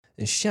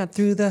Shot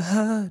through the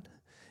heart,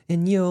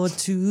 and you're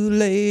too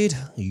late.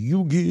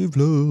 You give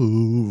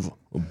love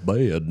a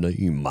bad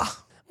name.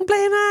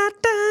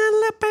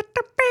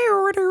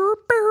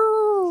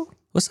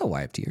 What's that? Why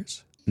I have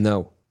tears?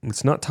 No,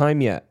 it's not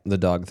time yet. The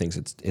dog thinks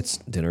it's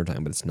dinner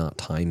time, but it's not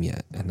time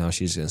yet. And now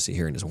she's going to sit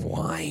here and just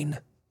whine.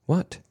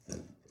 What?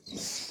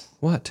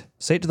 What?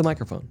 Say it to the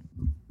microphone.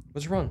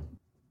 What's wrong?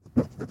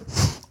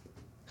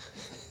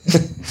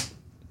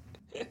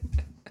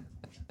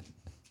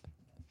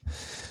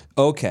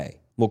 Okay,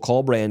 we'll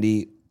call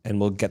Brandy and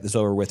we'll get this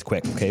over with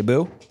quick. Okay,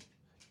 boo?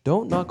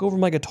 Don't knock over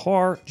my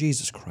guitar.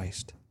 Jesus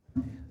Christ.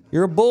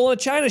 You're a bull in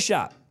a china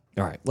shop.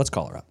 All right, let's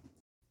call her up.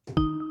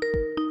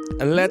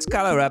 Let's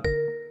call her up.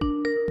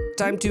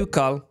 Time to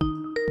call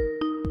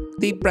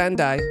the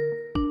Brandy,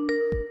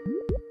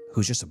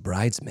 who's just a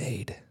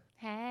bridesmaid.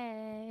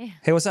 Hey.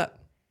 Hey, what's up?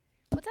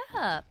 What's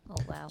up? Oh,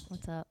 wow.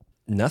 What's up?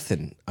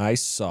 Nothing. I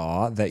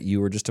saw that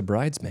you were just a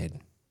bridesmaid.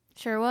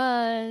 Sure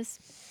was.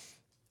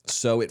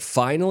 So it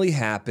finally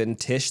happened.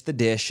 Tish the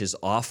Dish is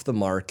off the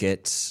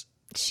market.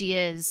 She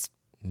is.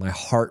 My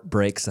heart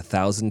breaks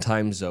 1,000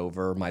 times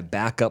over. My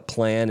backup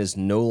plan is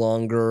no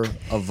longer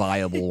a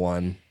viable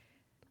one.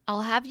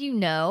 I'll have you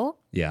know,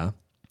 Yeah.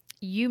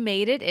 you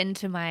made it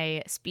into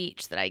my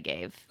speech that I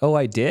gave. Oh,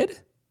 I did?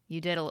 You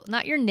did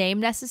not your name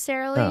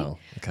necessarily. Oh,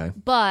 okay.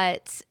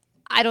 But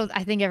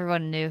I think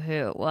everyone knew who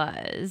it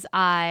was.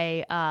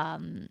 I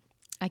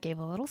gave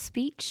a little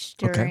speech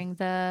during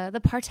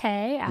the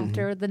party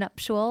after the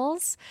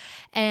nuptials,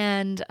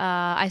 and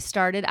I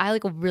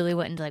really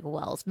went into like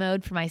Wells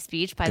mode for my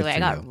speech. By the way, I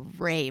got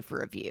rave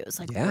reviews,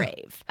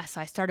 rave.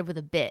 So I started with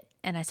a bit,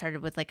 and I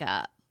started with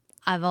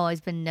I've always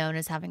been known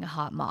as having a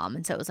hot mom,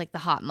 and so it was like the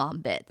hot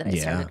mom bit that I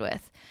started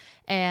with.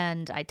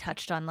 And I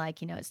touched on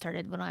it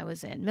started when I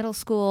was in middle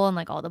school, and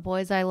like all the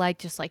boys I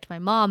liked just liked my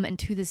mom. And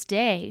to this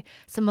day,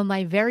 some of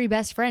my very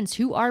best friends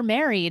who are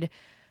married,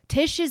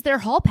 Tish is their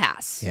hall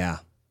pass. Yeah.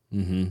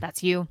 Mm-hmm.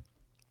 That's you.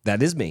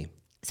 That is me.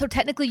 So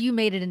technically you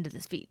made it into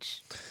the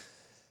speech.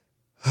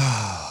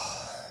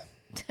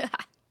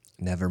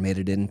 Never made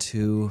it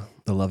into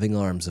the loving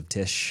arms of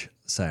Tish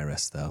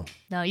Cyrus, though.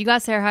 No, you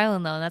got Sarah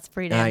Hyland, though. That's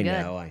pretty damn good.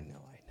 I know.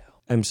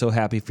 I'm so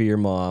happy for your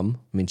mom.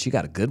 I mean, she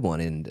got a good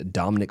one in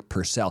Dominic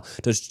Purcell.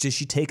 Does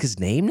she take his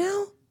name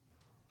now?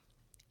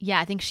 Yeah,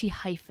 I think she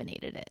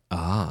hyphenated it.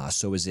 Ah,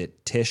 so is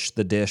it Tish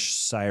the Dish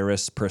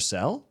Cyrus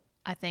Purcell?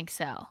 I think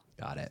so.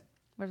 Got it.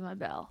 Where's my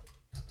bell?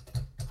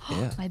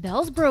 Yeah. My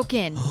bell's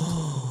broken.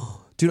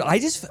 Dude, I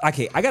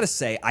gotta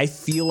say, I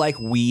feel like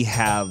we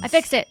have... I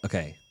fixed it.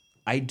 Okay.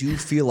 I do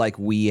feel like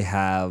we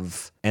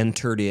have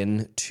entered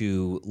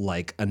into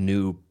like a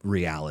new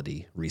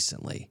reality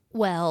recently.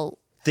 Well...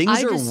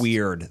 Things are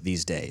weird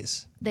these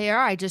days. They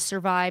are. I just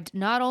survived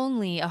not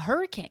only a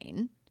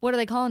hurricane, what are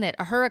they calling it?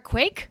 A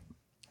hurricane?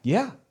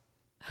 Yeah.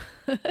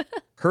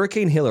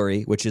 Hurricane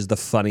Hillary, which is the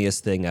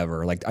funniest thing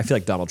ever. Like, I feel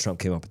like Donald Trump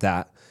came up with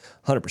that.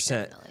 100%.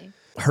 Definitely.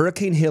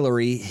 Hurricane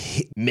Hillary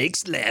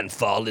makes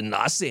landfall in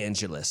Los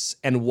Angeles.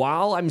 And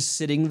while I'm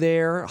sitting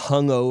there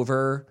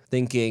hungover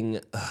thinking,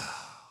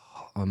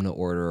 I'm going to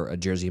order a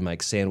Jersey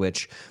Mike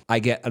sandwich, I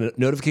get a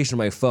notification on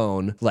my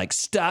phone like,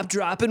 stop,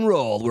 drop, and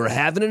roll. We're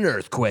having an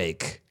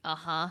earthquake.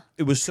 Uh-huh.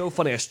 It was so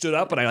funny. I stood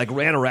up and I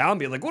ran around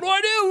being like, what do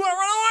I do? Where do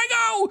I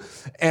go?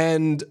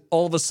 And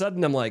all of a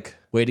sudden I'm like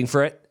waiting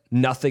for it.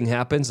 Nothing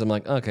happens. I'm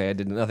like, okay,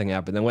 nothing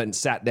happened. Then I went and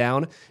sat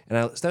down, and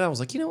I was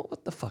like, you know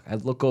what the fuck? I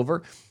look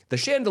over, the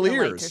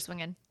chandeliers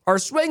are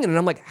swinging, and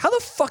I'm like, how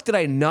the fuck did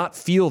I not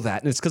feel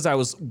that? And it's because I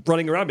was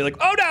running around, being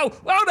like, oh no,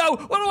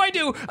 what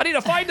do? I need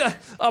to find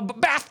a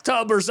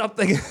bathtub or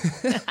something.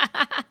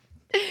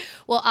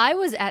 Well, I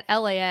was at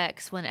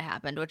LAX when it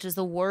happened, which is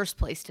the worst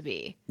place to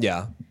be.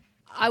 Yeah.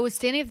 I was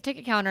standing at the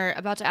ticket counter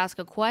about to ask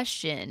a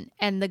question,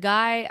 and the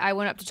guy I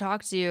went up to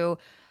talk to,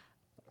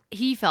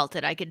 he felt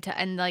it. I could tell,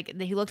 and like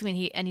he looked at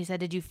me and he said,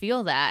 "Did you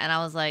feel that?" And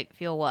I was like,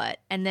 "Feel what?"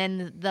 And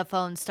then the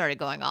phone started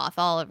going off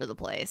all over the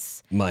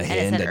place. My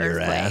hand on your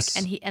ass.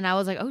 And I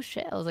was like, "Oh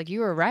shit!" I was like,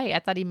 "You were right." I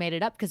thought he made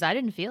it up because I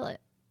didn't feel it.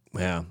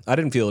 Yeah, I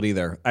didn't feel it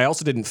either. I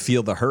also didn't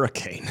feel the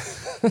hurricane.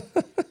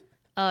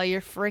 Oh,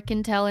 you're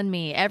freaking telling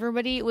me.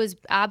 Everybody was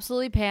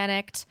absolutely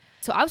panicked.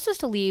 So I was supposed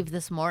to leave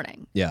this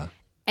morning. Yeah.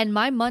 And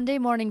my Monday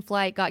morning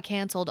flight got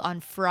canceled on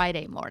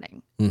Friday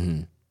morning.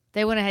 Mm-hmm.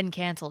 They went ahead and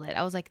canceled it.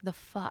 I was like, the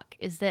fuck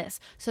is this?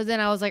 So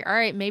then I was like, all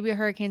right, maybe a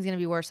hurricane's going to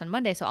be worse on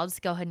Monday, so I'll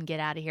just go ahead and get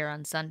out of here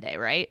on Sunday,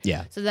 right?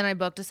 Yeah. So then I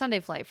booked a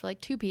Sunday flight for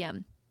like 2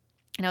 p.m.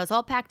 And I was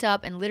all packed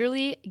up and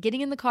literally getting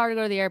in the car to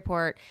go to the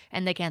airport,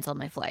 and they canceled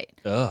my flight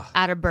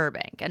out of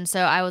Burbank. And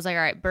so I was like,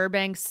 all right,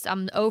 Burbank's,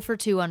 I'm 0 for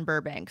 2 on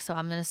Burbank, so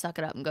I'm going to suck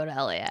it up and go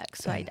to LAX.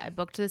 So I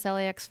booked this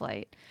LAX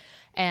flight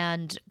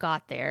and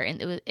got there,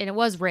 and it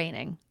was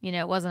raining. You know,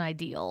 it wasn't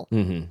ideal.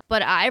 Mm-hmm.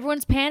 But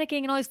everyone's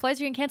panicking, and all these flights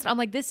are getting canceled. I'm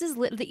like, this is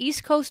the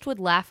East Coast would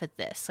laugh at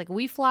this. Like,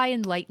 we fly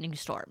in lightning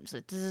storms.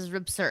 This is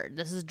absurd.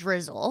 This is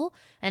drizzle,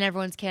 and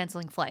everyone's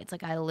canceling flights.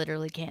 Like, I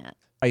literally can't.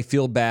 I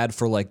feel bad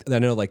for I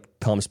know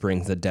Palm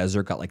Springs, the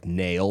desert got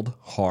nailed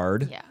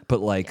hard. Yeah.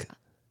 But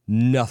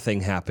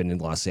Nothing happened in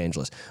Los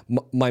Angeles.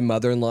 My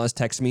mother-in-law's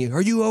texting me,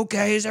 "Are you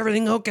okay? Is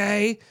everything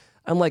okay?"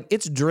 I'm like,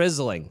 "It's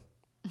drizzling."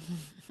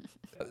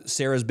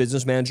 Sarah's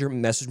business manager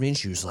messaged me and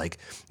she was like,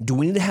 "Do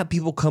we need to have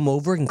people come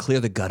over and clear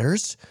the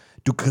gutters?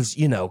 Because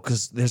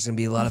there's going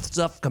to be a lot of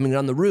stuff coming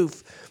on the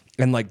roof.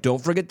 And like,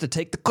 don't forget to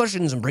take the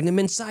cushions and bring them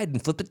inside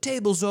and flip the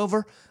tables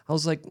over." I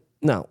was like,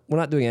 "No, we're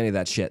not doing any of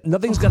that shit.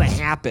 Nothing's going to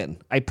happen.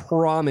 I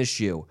promise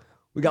you."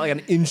 We got like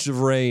an inch of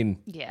rain.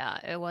 Yeah,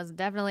 it was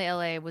definitely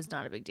LA was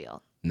not a big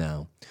deal.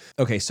 No.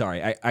 Okay,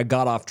 sorry. I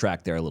got off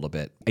track there a little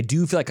bit. I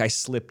do feel like I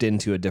slipped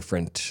into a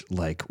different,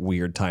 like,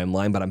 weird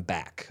timeline, but I'm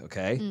back,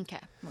 okay? Okay.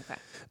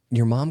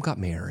 Your mom got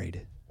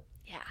married.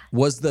 Yeah.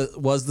 Was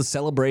the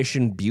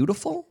celebration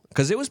beautiful?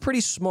 Because it was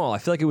pretty small. I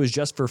feel like it was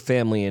just for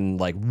family and,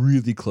 like,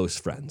 really close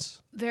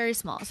friends. Very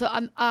small. So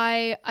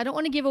I don't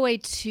want to give away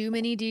too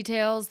many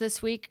details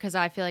this week because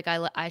I feel like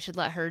I should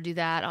let her do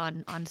that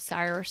on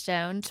Sire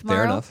Stone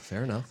tomorrow.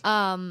 Fair enough.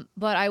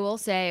 But I will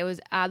say it was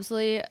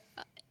absolute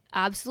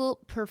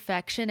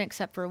perfection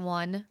except for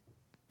one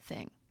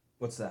thing.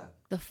 What's that?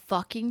 The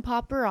fucking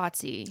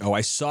paparazzi. Oh, I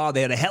saw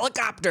they had a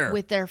helicopter.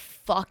 With their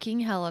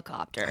fucking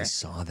helicopter. I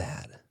saw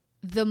that.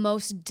 The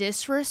most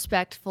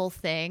disrespectful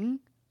thing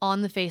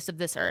on the face of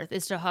this earth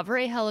is to hover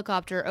a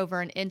helicopter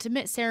over an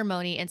intimate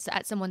ceremony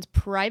at someone's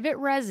private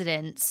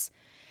residence,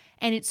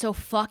 and it's so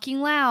fucking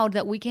loud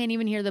that we can't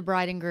even hear the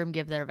bride and groom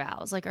give their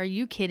vows. Like, are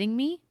you kidding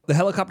me? The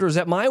helicopter was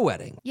at my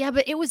wedding. Yeah,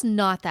 but it was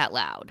not that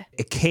loud.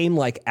 It came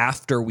like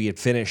after we had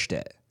finished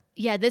it.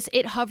 Yeah,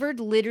 it hovered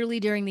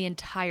literally during the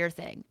entire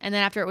thing, and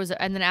then after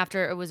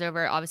it was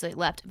over, obviously it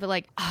left. But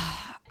like,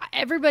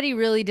 everybody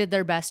really did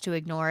their best to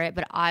ignore it,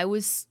 but I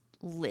was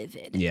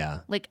livid.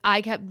 Yeah. Like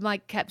I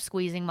kept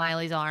squeezing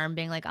Miley's arm,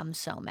 being like, "I'm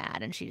so mad,"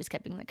 and she just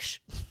kept being like, "Shh."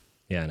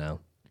 Yeah, I know.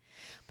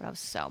 But I was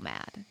so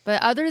mad.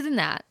 But other than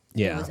that,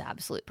 yeah, it was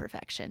absolute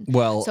perfection.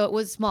 Well, so it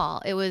was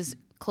small. It was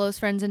close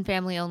friends and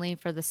family only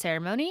for the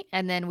ceremony,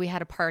 and then we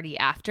had a party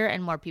after,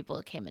 and more people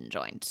came and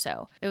joined.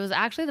 So it was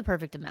actually the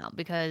perfect amount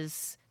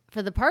because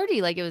for the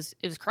party, like it was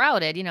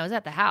crowded. It was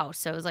at the house,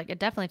 so it was like it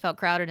definitely felt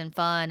crowded and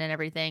fun and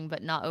everything,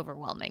 but not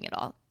overwhelming at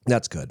all.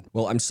 That's good.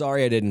 Well, I'm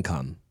sorry I didn't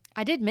come.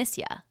 I did miss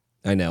ya.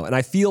 I know, and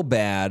I feel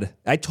bad.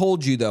 I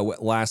told you, though,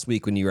 last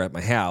week when you were at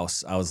my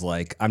house, I was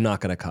like, I'm not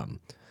going to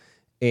come.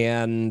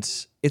 And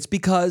it's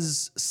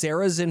because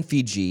Sarah's in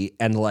Fiji,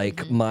 and,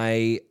 like,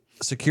 my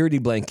security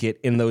blanket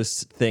in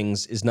those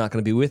things is not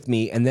going to be with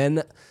me. And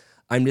then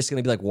I'm just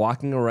going to be, like,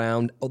 walking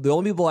around. The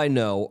only people I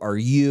know are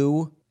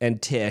you and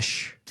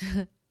Tish.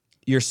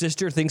 Your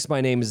sister thinks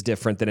my name is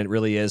different than it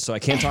really is, so I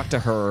can't talk to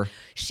her.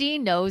 She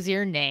knows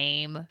your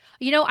name.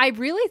 I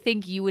really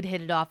think you would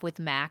hit it off with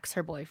Max,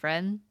 her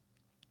boyfriend.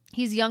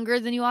 He's younger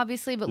than you,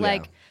 obviously, but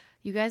like,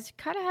 you guys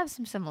kind of have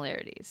some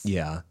similarities.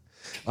 Yeah,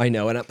 I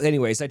know. And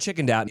anyways, I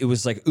chickened out. It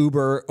was like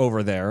Uber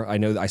over there. I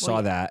know. I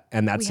saw that,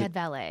 and that's we had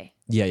valet.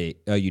 Yeah.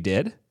 Oh, you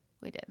did?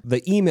 We did.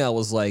 The email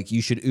was like,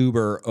 you should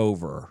Uber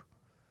over.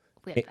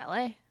 We had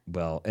valet.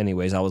 Well,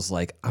 anyways, I was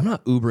like, I'm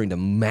not Ubering to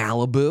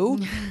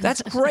Malibu.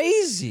 That's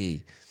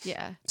crazy.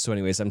 Yeah. So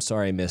anyways, I'm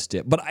sorry I missed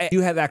it. But I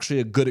do have actually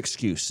a good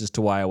excuse as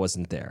to why I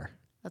wasn't there.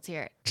 Let's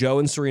hear it. Joe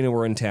and Serena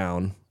were in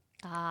town.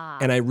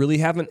 And I really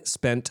haven't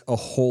spent a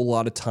whole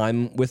lot of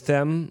time with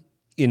them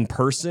in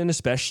person,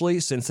 especially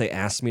since they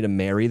asked me to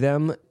marry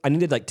them. I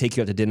needed to like take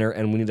you out to dinner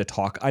and we need to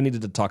talk. I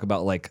needed to talk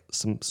about like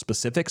some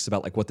specifics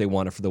about like what they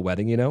wanted for the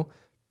wedding,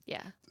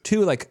 Yeah.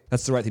 Two, like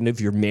that's the right thing. If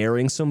you're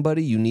marrying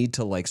somebody, you need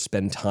to like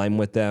spend time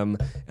with them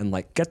and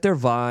like get their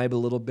vibe a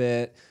little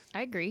bit.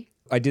 I agree.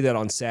 I did that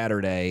on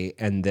Saturday,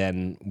 and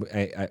then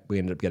we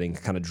ended up getting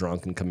kind of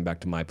drunk and coming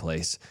back to my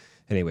place.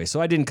 Anyway,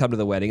 so I didn't come to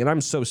the wedding, and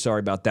I'm so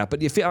sorry about that.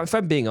 But if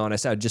I'm being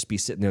honest, I'd just be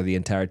sitting there the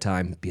entire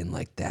time being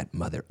like, that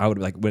mother. I would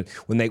like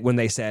when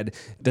they said,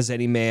 "Does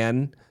any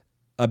man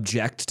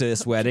object to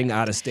this wedding?"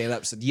 I'd have stand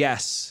up and said,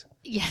 "Yes."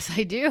 Yes,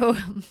 I do.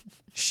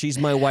 She's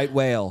my white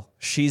whale.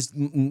 She's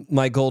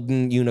my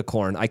golden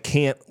unicorn.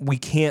 We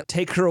can't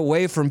take her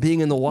away from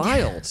being in the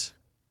wild.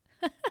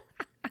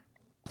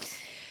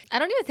 I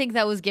don't even think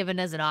that was given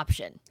as an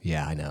option.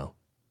 Yeah, I know.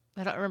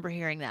 I don't remember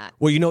hearing that.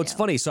 Well, it's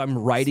funny. So I'm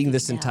writing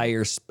this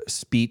entire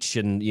speech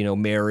and,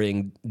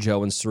 marrying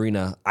Joe and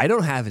Serena. I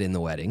don't have it in the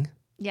wedding.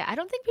 Yeah, I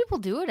don't think people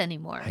do it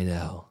anymore. I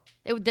know.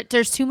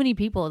 There's too many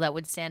people that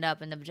would stand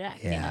up and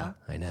object,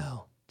 I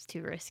know. It's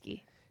too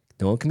risky.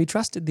 No one can be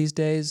trusted these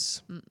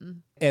days.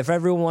 If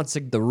everyone wants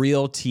the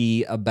real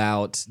tea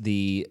about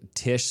the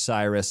Tish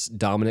Cyrus,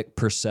 Dominic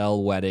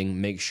Purcell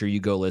wedding, make sure you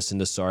go listen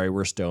to Sorry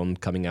We're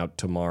Stoned coming out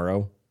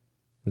tomorrow.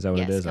 Is that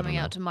what it is? Yes, coming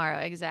out tomorrow,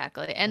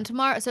 exactly. And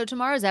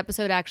tomorrow's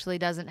episode actually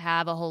doesn't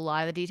have a whole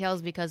lot of the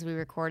details because we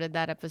recorded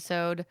that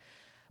episode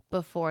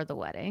before the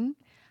wedding.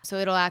 So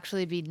it'll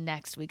actually be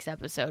next week's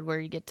episode where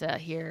you get to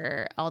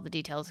hear all the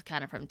details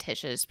kind of from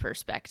Tish's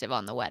perspective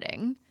on the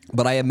wedding.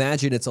 But I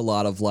imagine it's a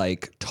lot of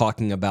like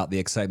talking about the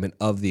excitement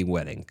of the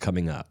wedding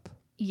coming up.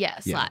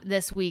 Yes,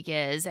 this week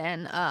is.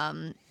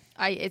 And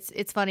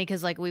it's funny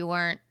because like we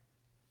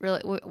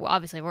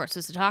obviously weren't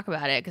supposed to talk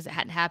about it because it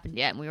hadn't happened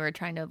yet, and we were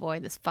trying to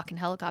avoid this fucking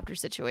helicopter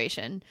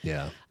situation.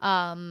 Yeah.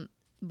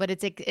 But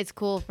it's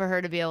cool for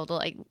her to be able to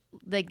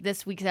like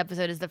this week's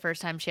episode is the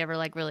first time she ever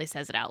like really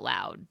says it out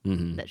loud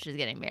that she's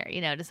getting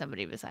married, to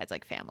somebody besides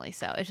like family.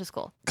 So it's just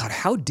cool. God,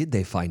 how did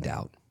they find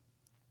out?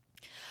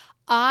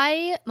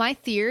 My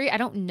theory, I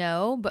don't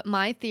know, but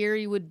my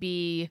theory would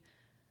be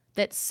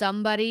that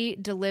somebody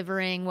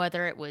delivering,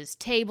 whether it was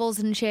tables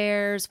and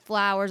chairs,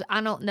 flowers,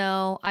 I don't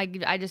know. I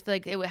just feel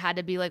like it had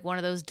to be like one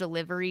of those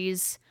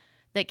deliveries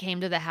that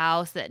came to the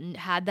house that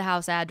had the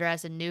house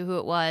address and knew who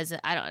it was.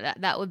 I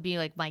don't. That would be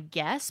like my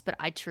guess, but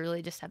I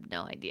truly just have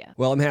no idea.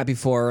 Well, I'm happy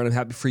for her and I'm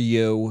happy for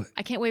you.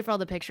 I can't wait for all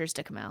the pictures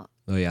to come out.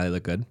 Oh yeah, they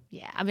look good.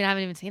 Yeah, I mean I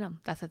haven't even seen them.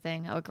 That's the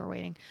thing. We're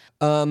waiting.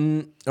 All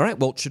right.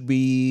 Well, should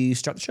we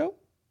start the show?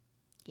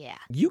 Yeah.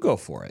 You go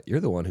for it. You're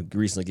the one who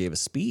recently gave a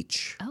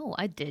speech. Oh,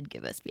 I did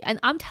give a speech.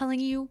 And I'm telling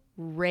you,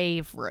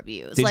 rave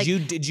reviews.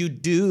 Did you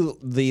do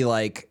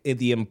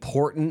the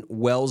important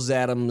Wells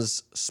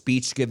Adams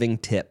speech giving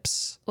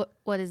tips?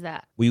 What is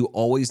that? We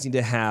always need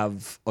to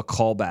have a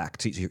callback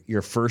to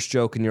your first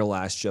joke and your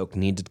last joke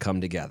need to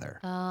come together.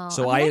 Oh,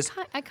 so I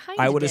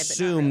would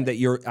assume that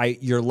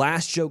your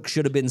last joke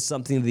should have been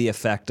something to the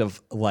effect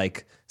of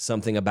like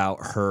something about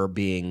her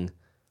being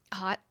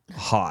hot,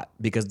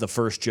 because the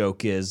first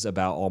joke is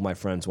about all my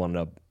friends wanted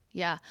to.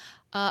 Yeah,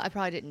 I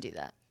probably didn't do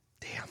that.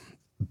 Damn.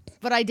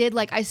 But I did,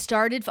 I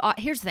started,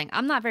 here's the thing,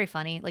 I'm not very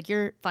funny,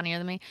 you're funnier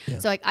than me,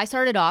 so I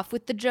started off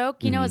with the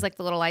joke, as the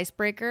little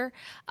icebreaker,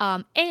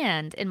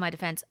 and in my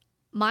defense,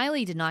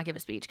 Miley did not give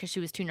a speech because she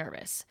was too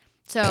nervous,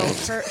 so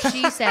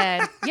she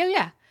said, yeah, oh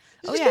yeah,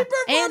 she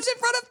performs in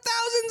front of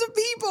thousands of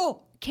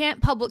people.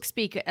 Can't public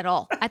speak at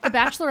all. At the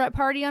bachelorette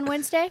party on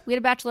Wednesday, we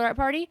had a bachelorette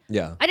party.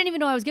 Yeah. I didn't even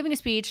know I was giving a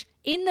speech.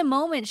 In the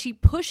moment, she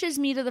pushes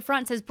me to the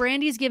front and says,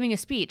 Brandy's giving a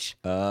speech.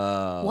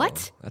 Oh.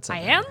 What? I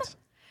am?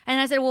 And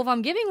I said, well, if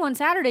I'm giving one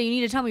Saturday, you need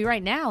to tell me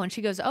right now. And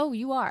she goes, oh,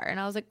 you are. And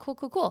I was like,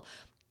 cool.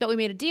 But we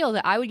made a deal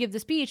that I would give the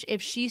speech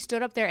if she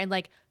stood up there and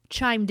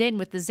chimed in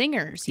with the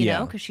zingers, you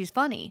know, because she's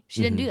funny.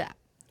 She didn't do that.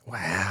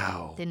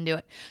 Wow. Didn't do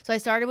it. So I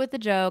started with the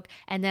joke,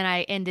 and then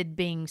I ended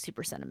being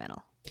super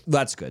sentimental.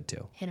 That's good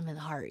too. Hit him in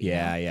the heart.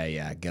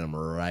 Yeah. Get him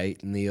right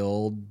in the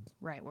old.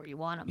 Right where you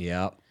want him.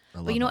 Yep.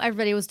 But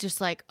everybody was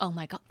just like, oh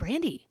my God,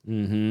 Brandy,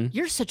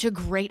 you're such a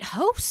great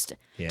host.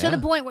 Yeah. To the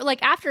point where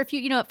after a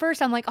few, at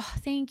first I'm like, oh,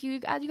 thank you.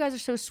 God, you guys are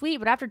so sweet.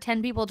 But after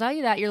 10 people tell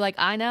you that, you're like,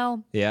 I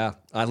know. Yeah.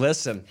 I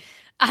listen.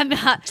 I'm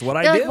not. It's what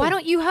I do. Like, why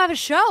don't you have a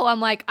show?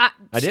 I'm like, I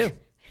do.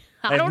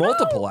 I have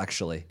multiple, know.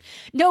 actually.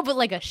 No, but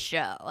a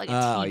show, a TV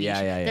show.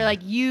 Yeah. They're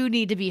like, you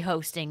need to be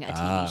hosting a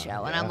TV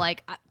show. And I'm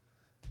like,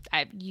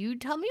 you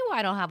tell me why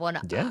I don't have one.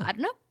 Yeah. I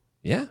don't know.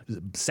 Yeah.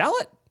 Sell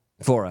it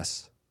for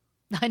us.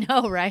 I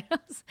know, right?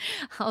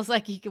 I was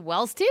like, you could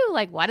Wells too.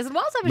 Why doesn't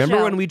Wells have a show?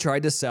 Remember when we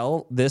tried to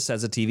sell this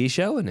as a TV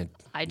show and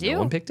no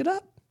one picked it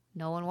up?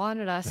 No one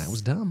wanted us. That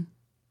was dumb.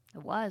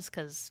 It was,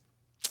 because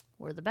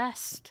we're the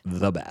best.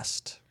 The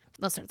best.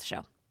 Let's start the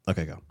show.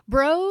 Okay, go.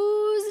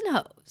 Bros and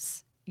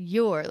Hoes.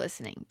 You're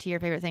listening to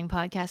Your Favorite Thing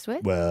podcast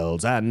with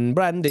Wells and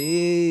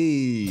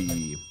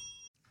Brandy.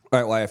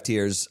 All right,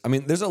 YFTers. I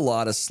mean, there's a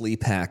lot of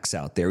sleep hacks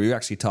out there. We were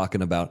actually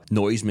talking about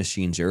noise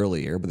machines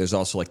earlier, but there's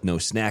also no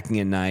snacking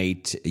at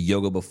night,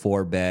 yoga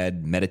before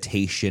bed,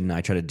 meditation.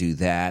 I try to do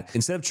that.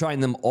 Instead of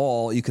trying them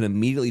all, you can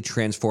immediately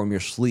transform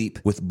your sleep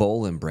with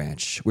Boll and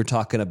Branch. We're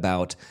talking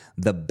about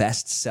the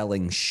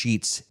best-selling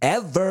sheets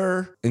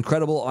ever.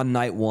 Incredible on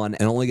night one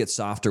and only get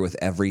softer with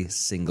every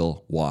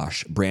single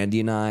wash.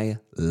 Brandy and I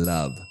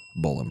love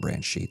Boll and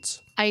Branch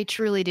sheets. I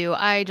truly do.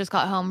 I just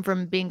got home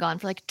from being gone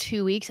for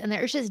 2 weeks, and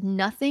there's just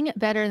nothing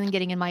better than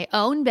getting in my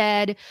own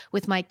bed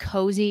with my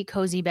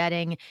cozy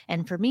bedding.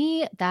 And for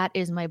me, that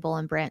is my Boll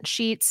and Branch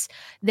sheets.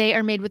 They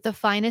are made with the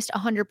finest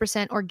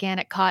 100%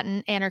 organic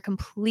cotton and are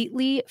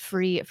completely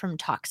free from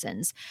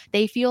toxins.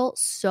 They feel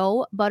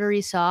so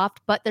buttery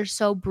soft, but they're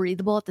so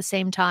breathable at the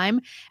same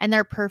time, and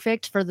they're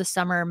perfect for the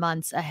summer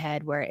months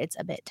ahead where it's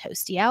a bit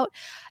toasty out.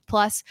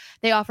 Plus,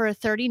 they offer a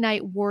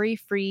 30-night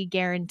worry-free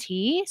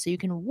guarantee, so you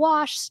can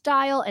wash,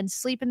 style, and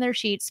sleep in their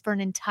sheets for an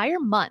entire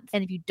month.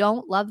 And if you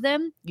don't love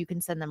them, you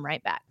can send them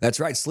right back. That's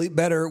right. Sleep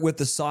better with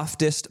the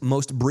softest,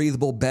 most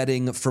breathable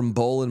bedding from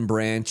Boll and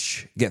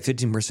Branch. Get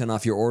 15%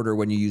 off your order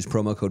when you use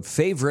promo code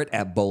FAVORITE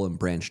at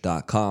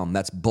bollandbranch.com.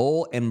 That's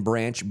Boll and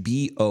Branch,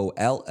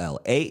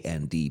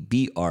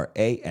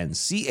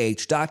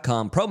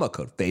 BOLLANDBRANCH.com. Promo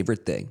code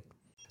FAVORITE thing.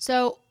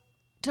 So,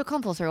 to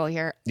come full circle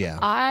here, yeah,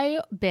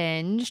 I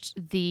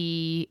binged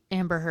the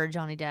Amber Heard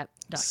Johnny Depp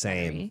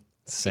documentary.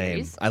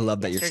 Same. I love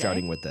that you're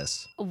starting with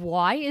this.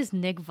 Why is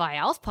Nick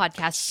Viall's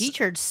podcast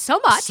featured so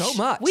much? So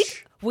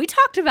much. We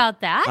talked about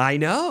that. I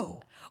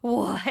know.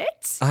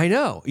 What? I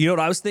know. You know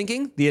what I was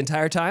thinking the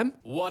entire time?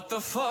 What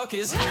the fuck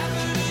is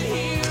happening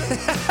here?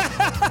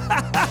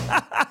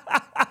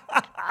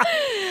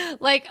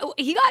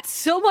 He got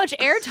so much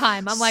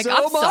airtime. I'm like,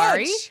 I'm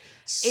sorry.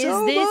 Is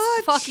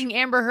this fucking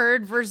Amber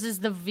Heard versus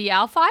the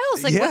Viall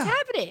files? What's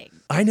happening?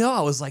 I know. I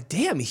was like,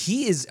 damn,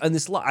 he is on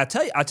this. I'll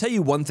tell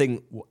you one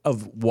thing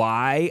of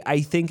why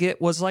I think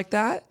it was like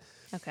that.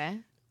 Okay.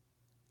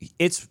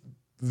 It's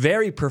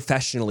very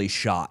professionally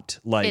shot.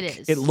 It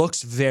is. It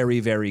looks very,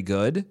 very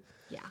good.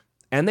 Yeah.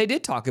 And they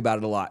did talk about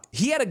it a lot.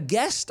 He had a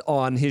guest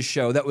on his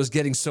show that was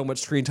getting so much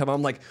screen time.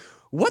 I'm like,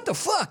 what the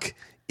fuck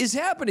is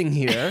happening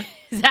here?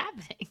 It's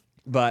happening.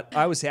 But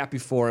I was happy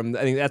for him.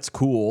 I think that's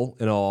cool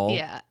and all.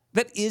 Yeah.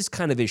 That is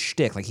kind of his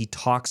shtick. Like, he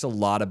talks a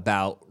lot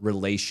about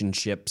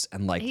relationships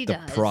and, like, the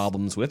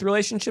problems with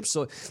relationships.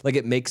 So, like,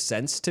 it makes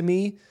sense to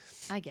me.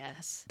 I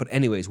guess. But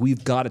anyways,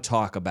 we've got to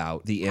talk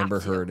about the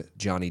Amber Heard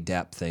Johnny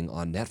Depp thing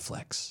on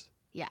Netflix.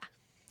 Yeah.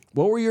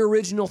 What were your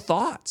original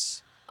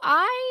thoughts?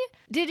 I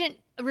didn't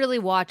really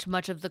watch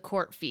much of the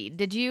court feed.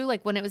 Did you,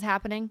 like, when it was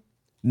happening?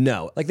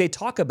 No. Like, they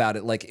talk about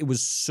it like it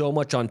was so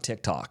much on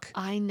TikTok.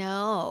 I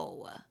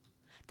know.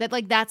 That,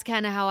 like, that's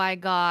kind of how I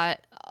got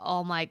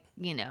all my,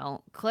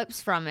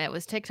 clips from it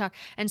was TikTok.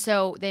 And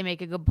so they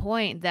make a good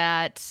point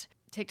that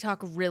TikTok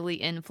really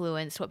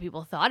influenced what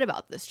people thought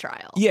about this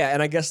trial. Yeah,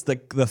 and I guess the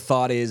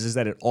thought is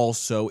that it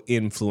also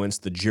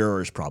influenced the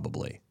jurors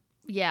probably.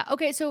 Yeah.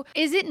 Okay. So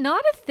is it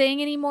not a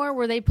thing anymore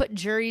where they put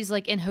juries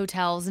like in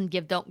hotels and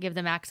don't give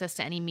them access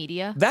to any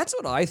media? That's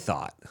what I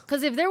thought.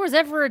 Because if there was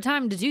ever a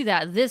time to do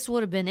that, this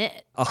would have been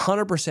it.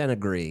 100%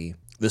 agree.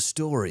 The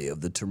story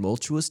of the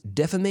tumultuous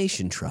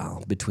defamation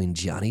trial between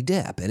Johnny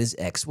Depp and his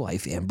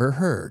ex-wife Amber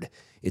Heard.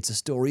 It's a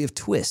story of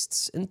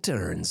twists and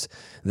turns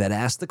that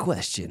ask the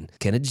question,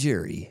 can a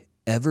jury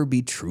ever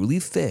be truly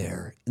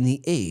fair in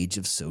the age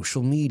of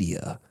social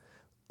media?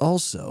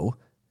 Also,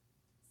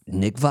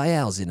 Nick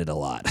Vial's in it a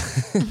lot.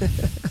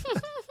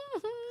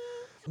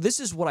 This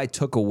is what I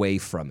took away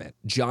from it.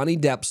 Johnny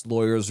Depp's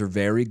lawyers are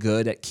very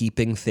good at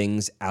keeping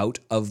things out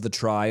of the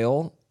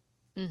trial.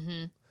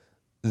 Mm-hmm.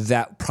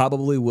 That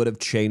probably would have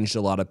changed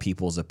a lot of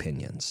people's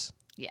opinions.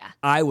 Yeah.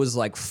 I was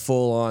like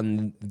full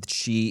on,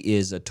 she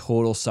is a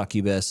total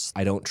succubus.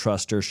 I don't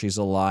trust her. She's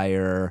a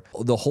liar.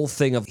 The whole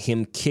thing of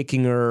him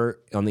kicking her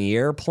on the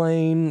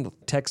airplane,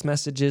 text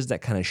messages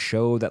that kind of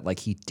show that like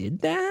he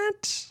did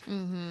that.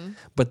 Mm-hmm.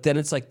 But then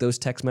it's like those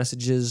text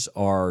messages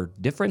are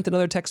different than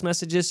other text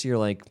messages. So you're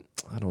like,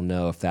 I don't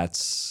know if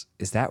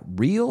is that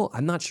real?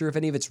 I'm not sure if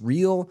any of it's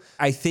real.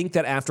 I think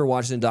that after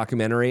watching the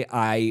documentary,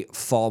 I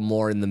fall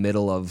more in the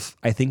middle of,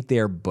 I think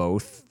they're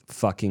both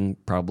fucking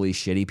probably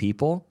shitty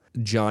people.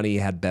 Johnny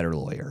had better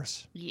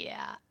lawyers.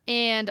 Yeah.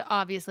 And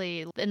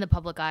obviously in the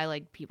public eye,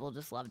 like people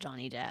just love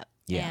Johnny Depp.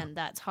 Yeah. And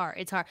that's hard.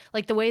 It's hard.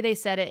 Like the way they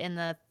said it in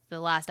the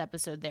last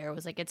episode there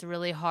was like, it's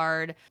really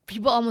hard.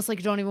 People almost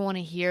like don't even want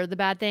to hear the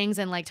bad things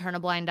and like turn a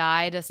blind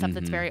eye to stuff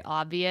that's very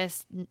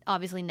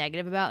obviously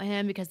negative about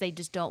him because they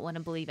just don't want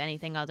to believe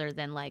anything other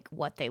than like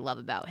what they love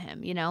about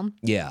him, you know?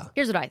 Yeah.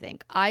 Here's what I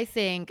think. I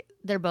think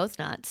they're both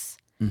nuts.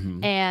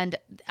 Mm-hmm. And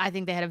I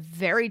think they had a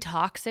very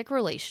toxic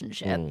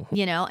relationship,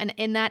 you know, and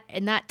in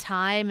that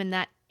time, in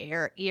that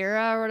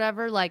era or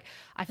whatever, like,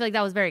 I feel like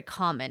that was very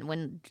common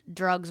when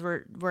drugs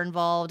were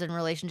involved in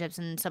relationships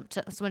and so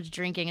much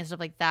drinking and stuff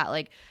like that.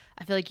 Like,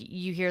 I feel like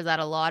you hear that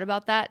a lot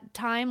about that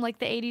time, like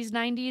the 80s,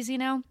 90s, you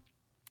know?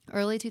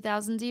 Early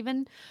 2000s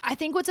even. I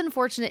think what's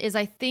unfortunate is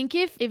I think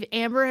if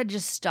Amber had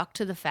just stuck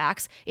to the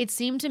facts, it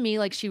seemed to me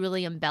like she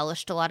really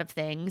embellished a lot of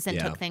things and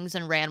took things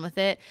and ran with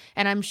it.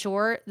 And I'm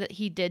sure that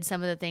he did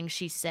some of the things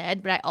she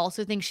said, but I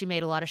also think she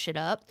made a lot of shit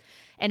up.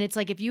 And it's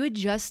like if you had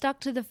just stuck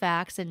to the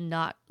facts and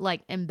not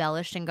like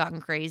embellished and gotten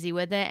crazy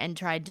with it and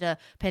tried to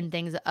pin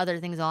other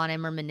things on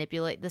him or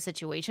manipulate the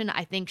situation,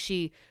 I think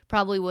she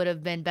probably would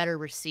have been better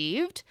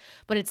received.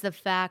 But it's the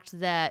fact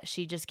that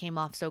she just came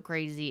off so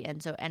crazy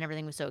and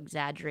everything was so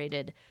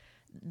exaggerated.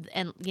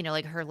 And, you know,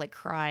 like her like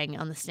crying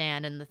on the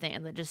stand and the thing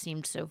and that just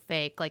seemed so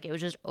fake. Like it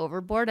was just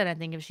overboard. And I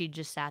think if she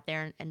just sat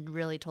there and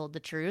really told the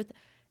truth,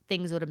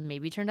 things would have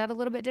maybe turned out a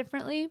little bit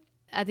differently.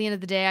 At the end of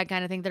the day, I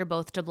kind of think they're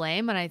both to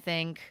blame. And I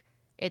think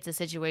it's a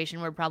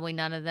situation where probably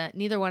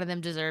neither one of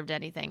them deserved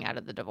anything out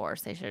of the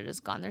divorce. They should have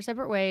just gone their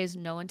separate ways,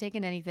 no one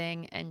taken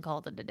anything, and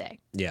called it a day.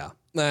 Yeah.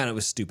 Man, it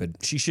was stupid.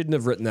 She shouldn't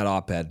have written that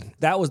op-ed.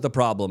 That was the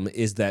problem,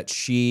 is that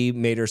she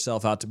made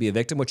herself out to be a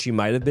victim, which she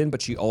might have been,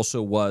 but she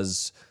also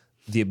was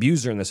the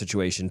abuser in the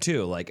situation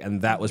too. Like,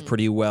 and that was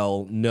pretty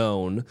well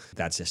known.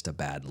 That's just a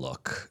bad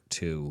look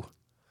to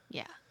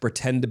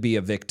pretend to be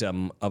a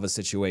victim of a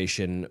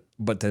situation,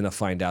 but then to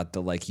find out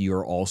that like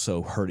you're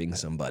also hurting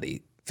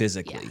somebody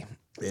physically. Yeah.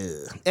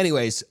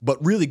 Anyways, but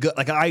really good.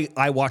 Like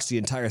I watched the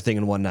entire thing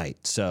in one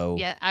night. So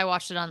yeah, I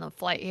watched it on the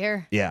flight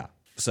here. Yeah.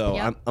 So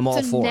I'm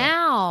all for it.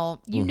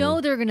 Now you know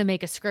they're gonna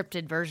make a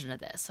scripted version of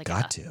this. Like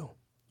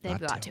they've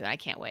got to. I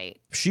can't wait.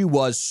 She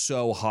was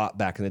so hot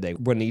back in the day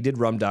when he did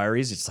Rum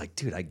Diaries. It's like,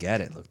 dude, I get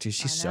it. Look, dude,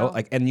 she's so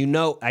like, and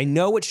I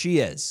know what she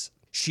is.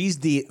 She's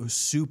the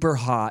super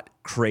hot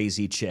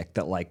crazy chick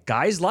that like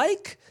guys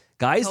like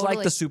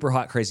the super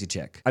hot crazy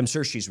chick. I'm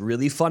sure she's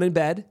really fun in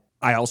bed.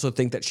 I also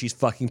think that she's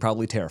fucking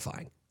probably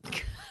terrifying,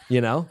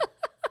 you know?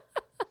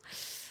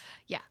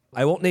 Yeah.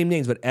 I won't name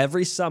names, but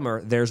every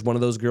summer there's one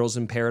of those girls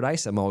in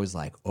paradise. I'm always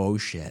like, oh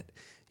shit,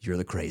 you're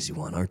the crazy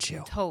one, aren't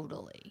you?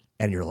 Totally.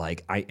 And you're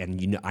like,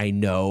 I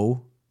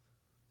know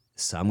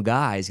some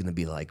guy's gonna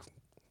be like,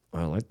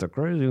 I like the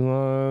crazy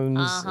ones.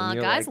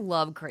 Guys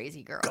love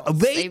crazy girls.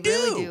 They do.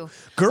 Really do.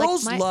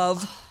 Girls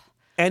love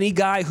any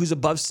guy who's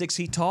above 6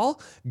 feet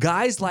tall.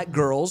 Guys like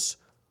girls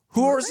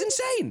who are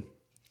insane.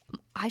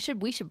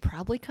 We should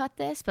probably cut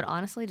this, but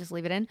honestly, just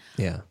leave it in.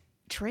 Yeah.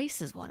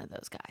 Trace is one of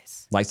those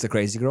guys. Likes the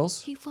crazy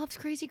girls? He loves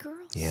crazy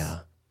girls. Yeah.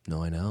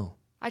 No, I know.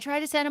 I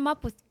tried to set him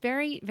up with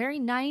very, very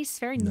nice,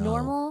 very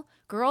normal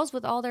girls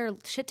with all their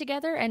shit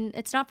together, and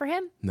it's not for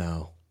him.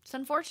 No. It's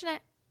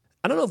unfortunate.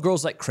 I don't know if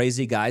girls like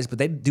crazy guys, but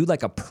they do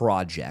like a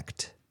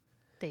project.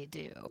 They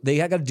do. They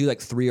got to do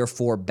like 3 or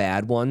 4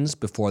 bad ones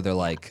before they're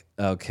like,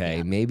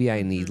 okay, maybe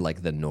I need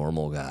like the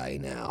normal guy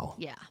now.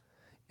 Yeah.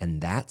 And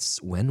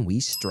that's when we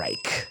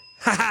strike.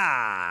 Ha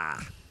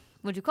ha!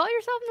 Would you call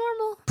yourself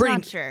normal? Pretty,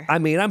 Not sure. I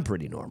mean, I'm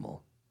pretty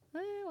normal.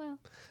 Well,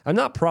 I'm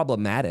not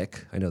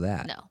problematic. I know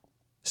that. no.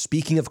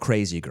 Speaking of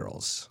crazy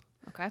girls,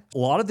 Okay. a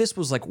lot of this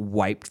was like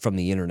wiped from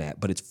the internet,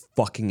 but it's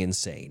fucking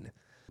insane.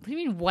 What do you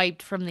mean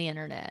wiped from the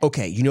internet?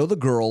 Okay, you know the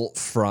girl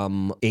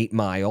from 8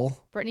 Mile?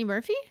 Brittany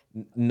Murphy?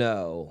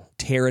 No.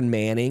 Taryn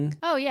Manning?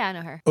 Oh, yeah, I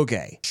know her.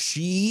 Okay,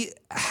 she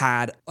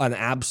had an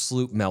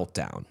absolute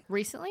meltdown.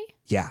 Recently?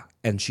 Yeah,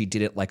 and she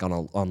did it like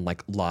on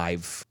like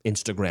live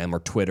Instagram or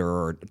Twitter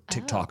or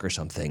TikTok or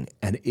something,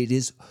 and it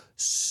is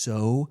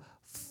so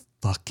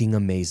fucking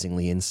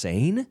amazingly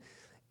insane.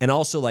 And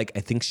also, like,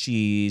 I think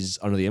she's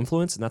under the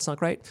influence, and that's not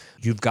great.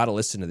 You've got to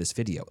listen to this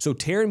video. So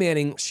Taryn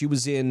Manning, she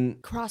was in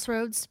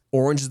Crossroads.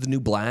 Orange is the New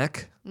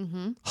Black,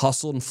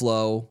 Hustle and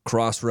Flow,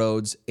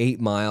 Crossroads,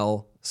 8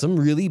 Mile, some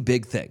really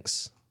big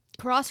things.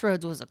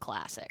 Crossroads was a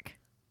classic.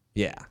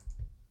 Yeah.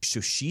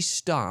 So she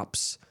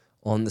stops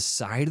on the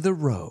side of the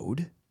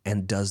road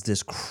and does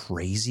this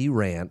crazy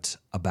rant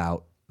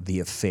about the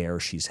affair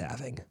she's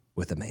having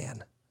with a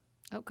man.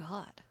 Oh,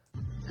 God.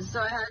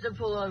 So I had to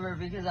pull over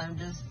because I'm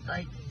just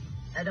like,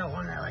 I don't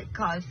want to like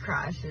cause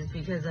crashes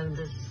because I'm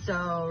just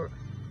so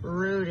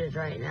rooted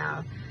right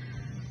now.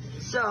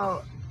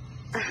 So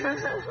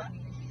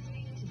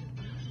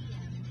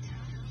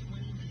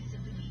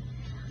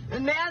the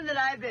man that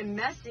I've been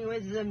messing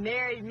with is a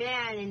married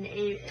man,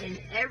 and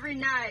every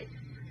night,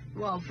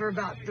 well, for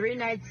about 3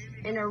 nights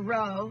in a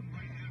row,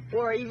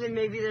 or even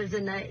maybe there's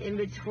a night in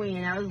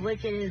between, I was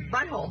licking his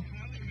butthole.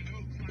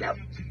 Yep.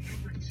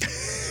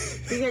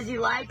 Because he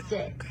liked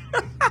it.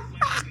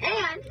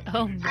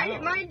 And I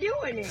didn't mind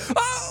doing it.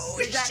 Oh,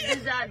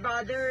 Does that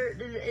bother?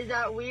 Is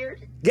that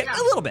weird? Yeah,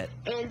 a little bit.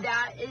 And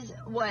that is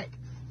what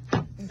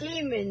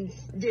demons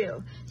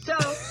do. So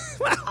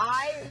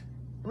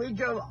we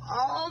drove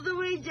all the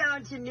way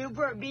down to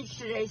Newport Beach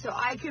today so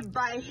I could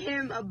buy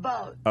him a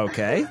boat.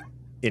 Okay.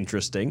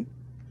 Interesting.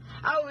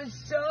 I was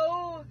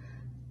so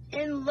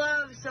in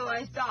love, so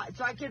I thought,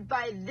 so I could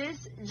buy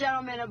this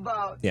gentleman a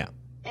boat. Yeah.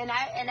 And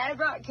I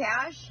brought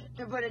cash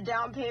to put a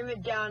down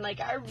payment down. Like,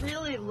 I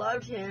really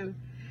loved him.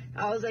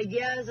 I was like,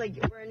 yes, like,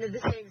 we're into the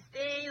same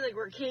thing. Like,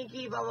 we're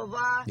kinky, blah, blah,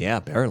 blah. Yeah,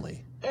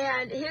 apparently.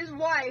 And his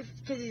wife,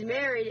 because he's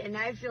married, and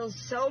I feel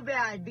so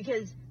bad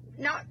because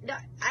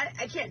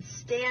I can't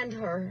stand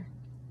her.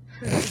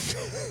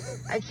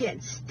 I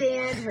can't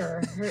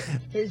stand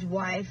his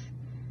wife.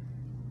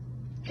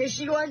 Because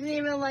she wasn't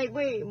even like,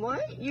 wait,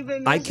 what? You've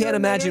been I can't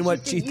imagine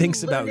what she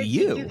thinks about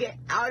you. You get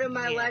out of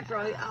my life or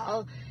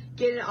I'll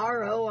get an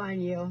RO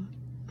on you.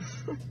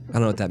 I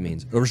don't know what that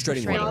means. A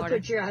restraining order. I'll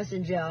put your ass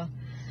in jail.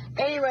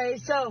 Anyway,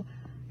 so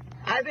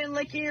I've been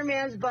licking your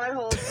man's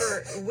butthole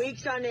for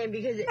weeks on end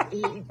because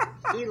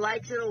he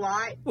likes it a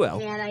lot. Well.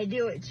 And I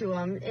do it to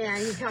him.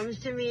 And he comes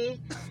to me,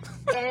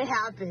 and it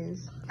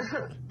happens.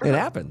 It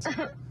happens.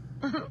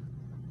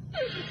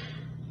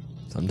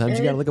 Sometimes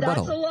you got to lick a butthole.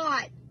 That's a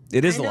lot.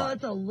 It is I a know lot.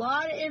 it's a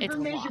lot of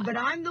information, but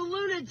I'm the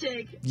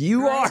lunatic.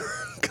 You right?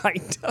 are,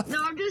 kind of. No,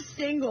 I'm just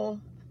single.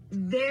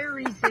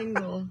 Very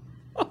single.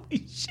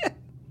 Holy shit.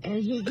 And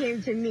he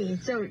came to me.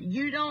 So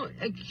you don't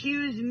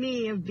accuse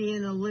me of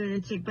being a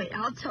lunatic, but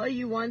I'll tell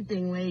you one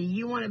thing, lady.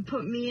 You want to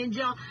put me in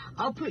jail?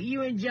 I'll put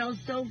you in jail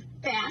so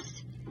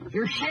fast,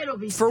 your head will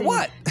be For spinning.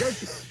 what?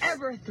 Don't you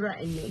ever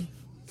threaten me.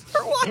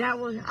 For what? And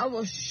I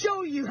will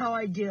show you how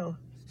I do.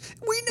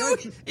 We know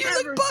Don't you you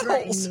ever lick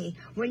threaten buttholes. me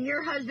when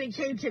your husband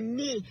came to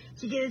me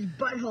to get his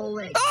butthole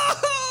licked.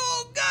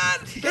 Oh, God.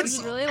 It's,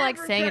 You really like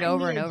saying it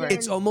over and over.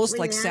 it's almost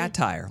like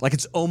satire. Like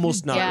it's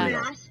almost not Yeah.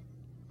 real.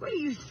 What are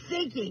you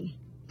thinking?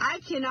 I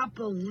cannot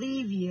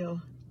believe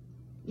you.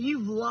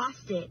 You've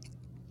lost it.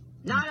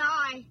 Not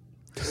I.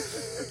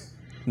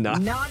 No.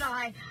 Not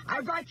I.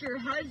 I brought your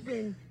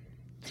husband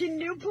to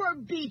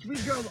Newport Beach. We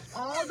drove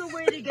all the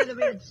way together.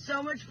 We had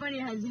so much fun. He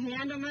had his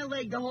hand on my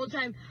leg the whole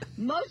time.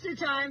 Most of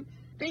the time,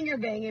 finger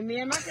banging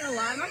me. I'm not gonna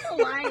lie. I'm not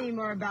gonna lie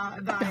anymore about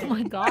it. Oh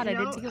my God, I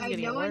didn't think it was I gonna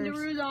get know when the worse.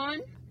 ruse on,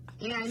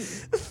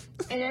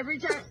 and every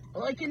time,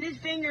 like in his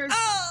fingers,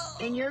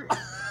 and you're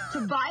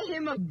to buy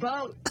him a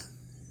boat.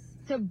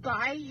 To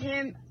buy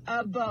him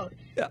a boat.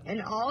 Yeah.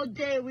 And all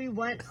day we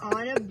went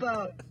on a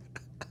boat.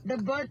 The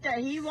boat that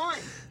he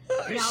wants.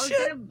 And I was shit.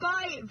 going to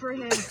buy it for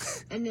him.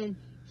 And then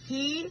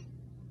he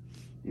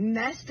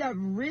messed up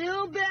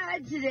real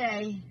bad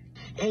today.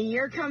 And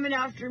you're coming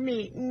after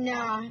me.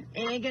 Nah,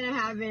 it ain't going to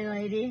happen,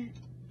 lady.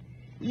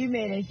 You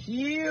made a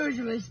huge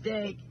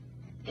mistake.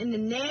 In the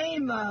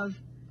name of,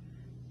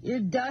 you're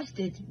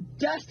dusted.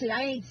 Dusted.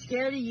 I ain't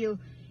scared of you.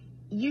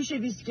 You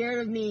should be scared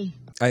of me.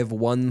 I have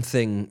one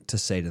thing to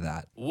say to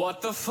that.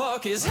 What the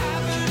fuck is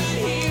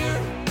happening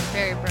here?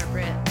 Very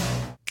appropriate.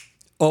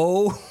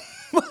 Oh,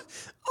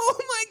 oh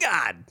my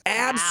God.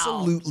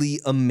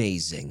 Absolutely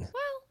amazing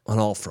on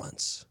all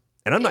fronts.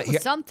 And I'm not here.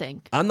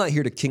 Something. I'm not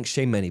here to kink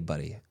shame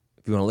anybody.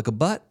 If you want to lick a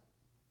butt,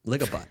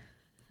 lick a butt.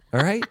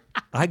 All right?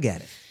 I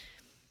get it.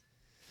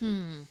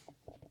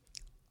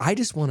 I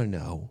just want to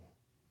know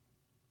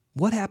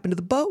what happened to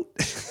the boat?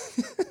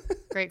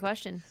 Great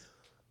question.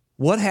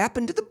 What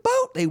happened to the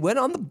boat? They went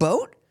on the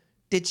boat?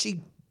 Did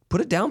she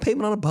put a down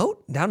payment on a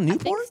boat down in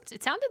Newport?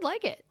 It sounded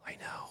like it. I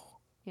know.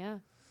 Yeah.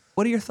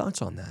 What are your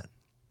thoughts on that?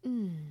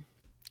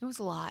 It was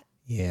a lot.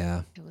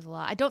 Yeah. It was a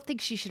lot. I don't think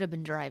she should have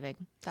been driving.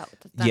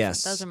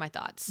 Yes. Those are my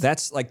thoughts.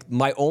 That's like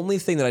my only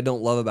thing that I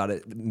don't love about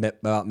it,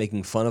 about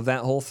making fun of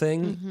that whole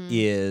thing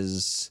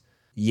is,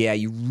 yeah,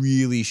 you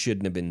really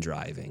shouldn't have been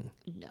driving.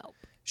 No.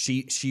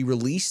 She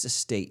released a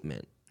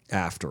statement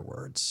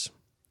afterwards.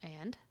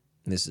 And?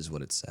 This is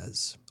what it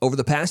says. Over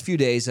the past few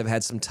days, I've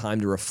had some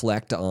time to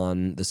reflect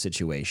on the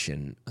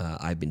situation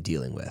I've been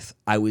dealing with.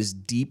 I was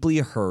deeply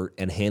hurt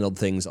and handled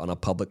things on a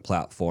public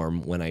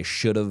platform when I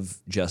should have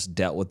just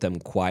dealt with them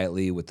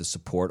quietly with the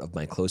support of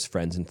my close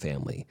friends and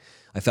family.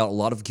 I felt a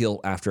lot of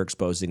guilt after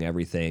exposing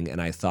everything,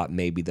 and I thought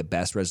maybe the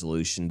best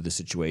resolution to the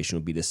situation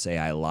would be to say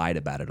I lied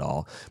about it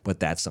all, but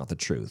that's not the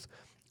truth.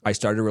 I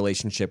started a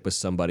relationship with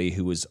somebody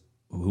who was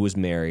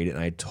married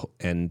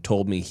and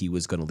told me he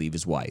was going to leave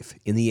his wife.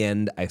 In the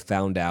end, I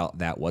found out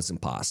that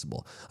wasn't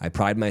possible. I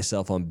pride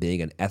myself on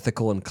being an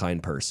ethical and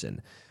kind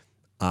person.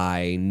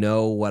 I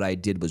know what I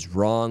did was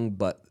wrong,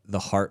 but the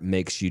heart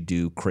makes you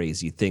do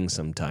crazy things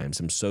sometimes.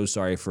 I'm so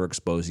sorry for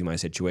exposing my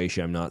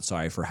situation. I'm not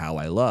sorry for how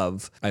I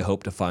love. I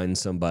hope to find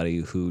somebody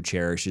who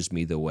cherishes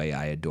me the way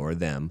I adore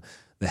them,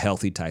 the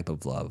healthy type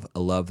of love,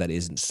 a love that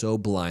isn't so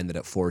blind that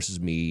it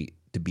forces me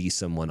to be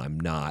someone I'm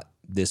not.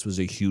 This was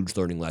a huge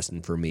learning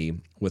lesson for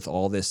me. With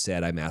all this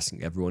said, I'm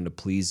asking everyone to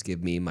please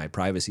give me my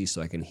privacy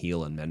so I can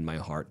heal and mend my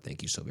heart.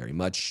 Thank you so very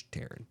much,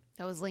 Taryn.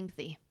 That was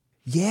lengthy.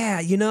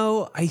 Yeah,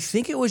 I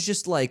think it was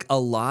just like a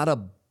lot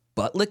of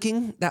butt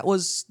licking. That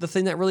was the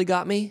thing that really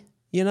got me,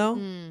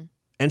 And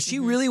she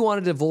really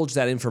wanted to divulge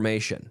that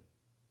information.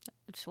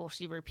 Well,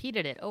 she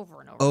repeated it over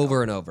and over.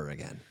 Over and over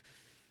again.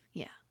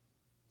 Yeah.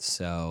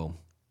 So.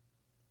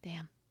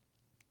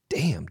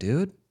 Damn,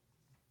 dude.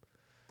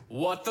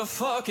 What the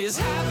fuck is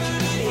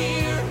happening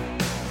here?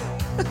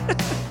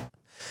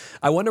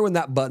 I wonder when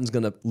that button's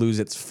going to lose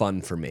its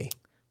fun for me.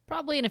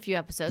 Probably in a few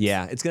episodes.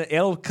 Yeah,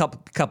 it'll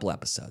couple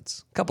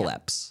episodes. Couple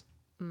eps.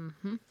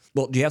 Mm-hmm.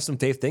 Well, do you have some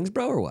faith things,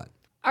 bro, or what?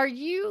 Are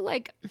you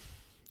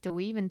do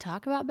we even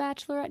talk about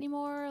Bachelor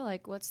anymore?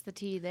 Like, what's the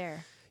tea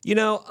there?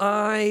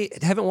 I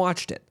haven't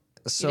watched it.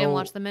 So, you didn't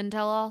watch the Men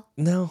Tell All?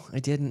 No, I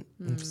didn't.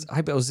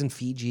 I was in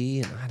Fiji,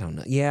 and I don't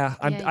know. Yeah,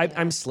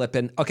 I'm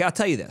slipping. Okay, I'll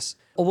tell you this.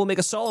 We'll make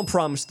a solemn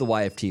promise to the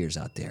YFTers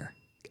out there.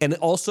 And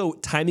also,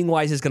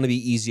 timing-wise, is going to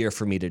be easier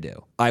for me to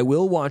do. I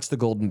will watch The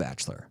Golden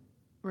Bachelor.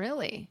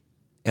 Really?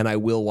 And I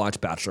will watch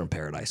Bachelor in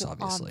Paradise,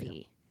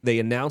 obviously. They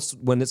announced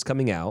when it's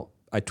coming out.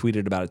 I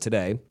tweeted about it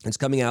today. It's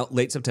coming out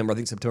late September. I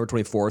think September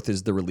 24th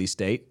is the release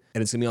date.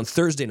 And it's going to be on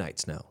Thursday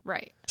nights now.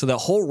 Right. So that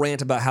whole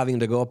rant about having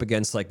to go up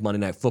against Monday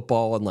Night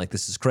Football and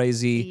this is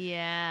crazy.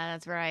 Yeah,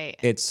 that's right.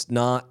 It's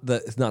not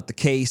the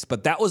case,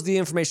 but that was the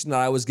information that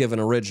I was given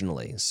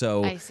originally.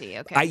 So I see.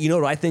 Okay. You know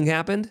what I think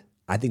happened?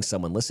 I think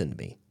someone listened to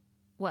me.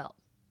 Well,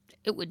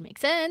 it would make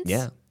sense.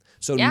 Yeah.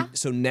 So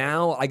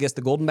now I guess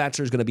the Golden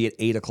Bachelor is going to be at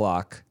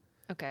 8:00.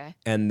 Okay.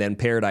 And then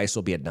Paradise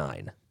will be at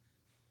 9.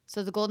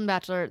 So the Golden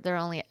Bachelor, they're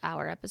only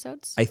hour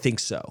episodes? I think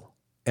so.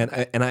 And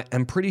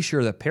I'm pretty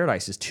sure that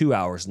Paradise is 2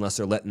 hours unless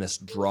they're letting us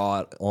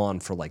draw it on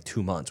for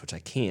 2 months, which I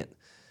can't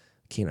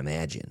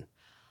imagine.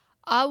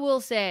 I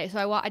will say,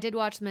 so I did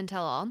watch the Men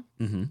Tell All,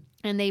 and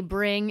they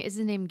bring, is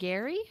his name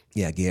Gary?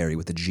 Yeah, Gary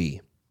with a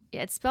G.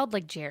 Yeah, it's spelled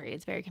like Jerry.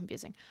 It's very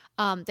confusing.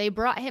 They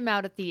brought him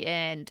out at the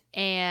end,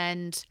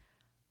 and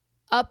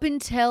up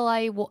until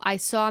I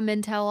saw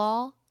Men Tell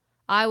All,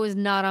 I was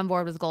not on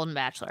board with Golden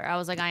Bachelor. I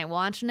was like, I ain't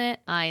watching it.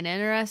 I ain't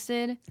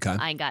interested. Okay.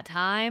 I ain't got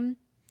time.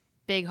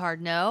 Big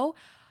hard no.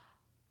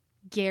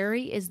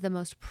 Gary is the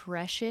most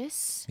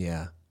precious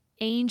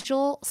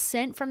angel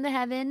sent from the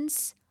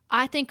heavens.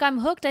 I think I'm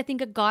hooked. I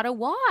think I gotta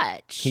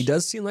watch. He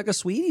does seem like a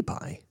sweetie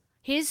pie.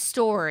 His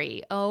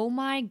story. Oh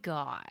my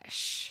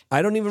gosh.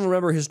 I don't even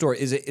remember his story.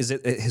 Is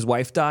it his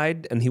wife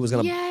died and he was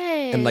gonna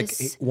and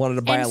he wanted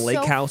to buy a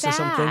lake house or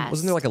something?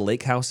 Wasn't there a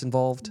lake house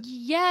involved?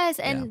 Yes,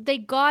 and they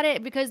got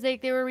it because they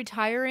were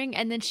retiring,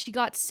 and then she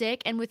got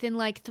sick, and within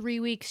 3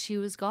 weeks she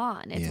was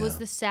gone. It was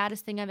the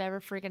saddest thing I've ever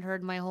freaking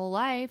heard in my whole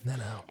life. I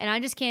know. And I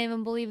just can't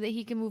even believe that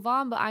he can move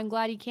on, but I'm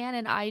glad he can,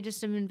 and I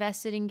just am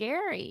invested in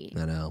Gary.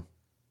 I know.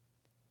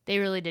 They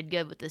really did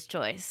good with this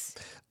choice.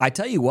 I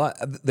tell you what,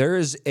 there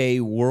is a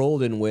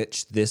world in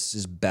which this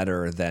is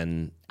better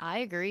than I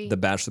agree. The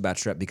Bachelor,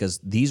 Bachelorette, because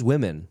these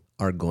women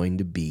are going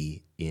to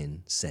be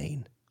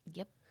insane.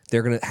 Yep.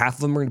 Half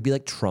of them are gonna be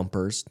like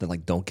Trumpers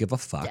that don't give a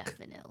fuck.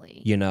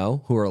 Definitely.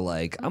 Who are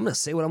I'm gonna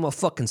say what I'm gonna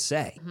fucking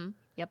say. Mm-hmm.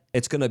 Yep.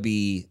 It's gonna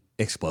be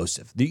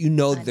explosive. You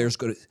know there's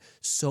going to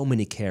so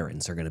many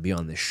Karens are going to be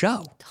on this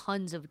show.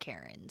 Tons of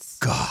Karens.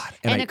 God.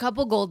 And a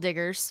couple gold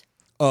diggers.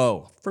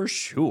 Oh, for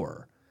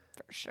sure.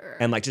 For sure.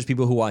 And like just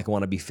people who like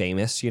want to be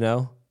famous, you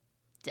know?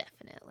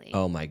 Definitely.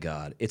 Oh my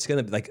God. It's going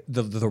to be like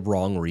the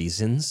wrong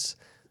reasons.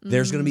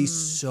 There's going to be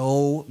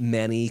so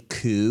many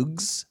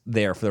cougs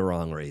there for the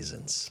wrong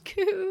reasons.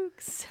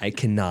 Cougs. I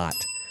cannot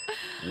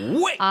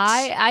wait.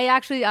 I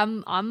actually,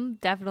 I'm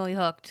definitely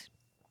hooked.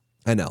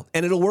 I know.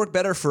 And it'll work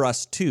better for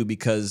us too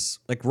because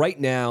like right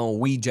now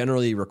we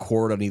generally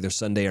record on either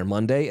Sunday or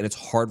Monday and it's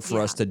hard for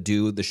us to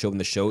do the show when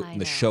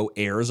the show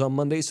airs on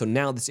Monday. So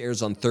now this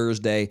airs on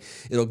Thursday.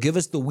 It'll give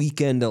us the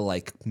weekend to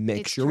like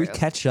make sure we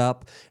catch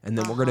up and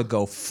then we're going to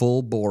go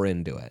full bore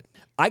into it.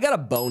 I got a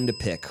bone to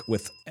pick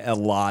with a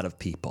lot of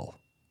people.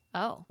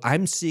 Oh.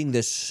 I'm seeing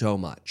this so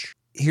much.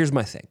 Here's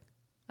my thing.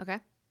 Okay.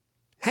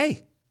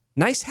 Hey,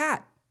 nice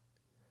hat.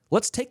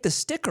 Let's take the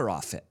sticker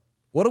off it.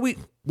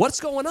 What's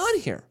going on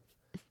here?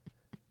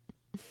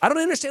 I don't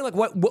understand.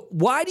 Like,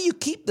 why do you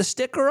keep the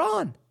sticker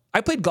on?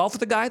 I played golf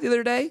with a guy the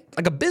other day,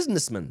 like a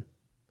businessman.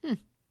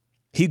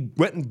 He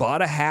went and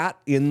bought a hat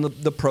in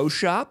the pro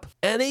shop,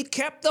 and he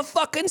kept the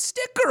fucking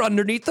sticker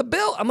underneath the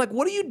bill. I'm like,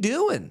 what are you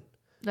doing?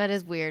 That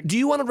is weird. Do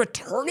you want to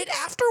return it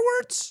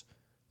afterwards?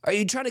 Are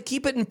you trying to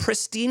keep it in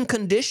pristine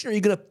condition? Are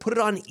you going to put it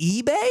on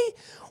eBay?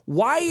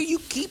 Why are you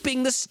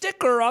keeping the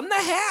sticker on the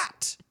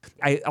hat?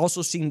 I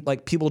also seen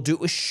like people do it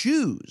with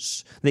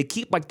shoes. They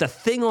keep like the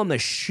thing on the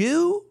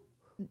shoe.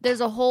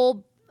 There's a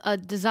whole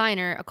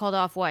designer called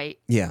Off-White.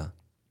 Yeah.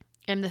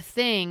 And the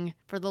thing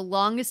for the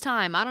longest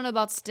time, I don't know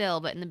about still,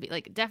 but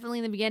definitely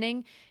in the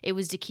beginning, it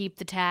was to keep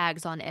the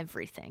tags on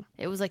everything.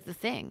 It was like the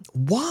thing.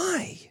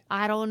 Why?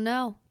 I don't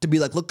know. To be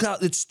like, look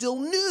out, it's still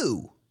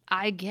new.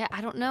 I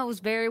don't know. It was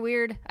very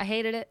weird. I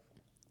hated it.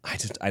 I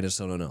just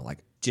don't know. Like,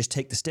 just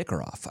take the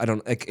sticker off. I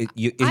don't like.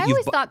 I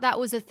always thought that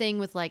was a thing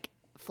with like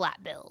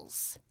flat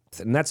bills.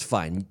 And that's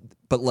fine.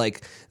 But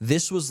like,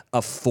 this was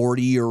a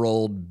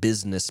 40-year-old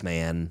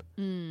businessman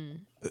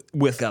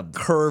with a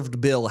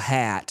curved bill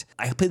hat.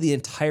 I played the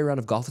entire round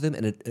of golf with him,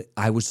 and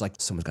I was like,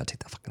 someone's got to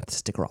take that fucking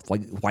sticker off. Why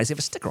does he have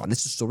a sticker on?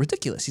 This is so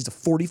ridiculous. He's a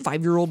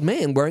 45-year-old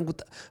man wearing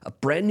a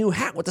brand new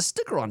hat with a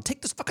sticker on.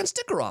 Take this fucking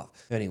sticker off.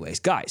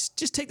 Anyways, guys,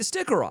 just take the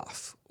sticker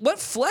off. What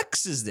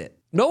flex is it?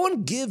 No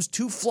one gives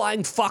two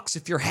flying fucks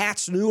if your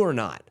hat's new or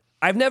not.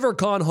 I've never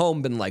gone home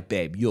and been like,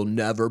 babe, you'll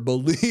never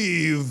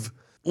believe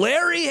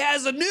Larry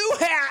has a new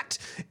hat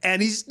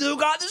and he's still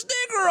got the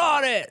sticker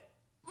on it.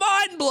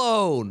 Mind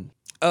blown.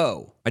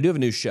 Oh, I do have a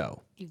new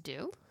show. You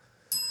do?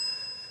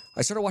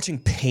 I started watching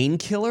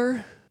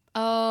Painkiller.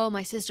 Oh,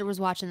 my sister was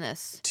watching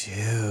this.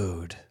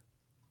 Dude.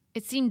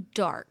 It seemed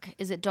dark.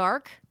 Is it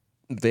dark?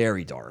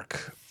 Very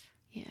dark.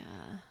 Yeah.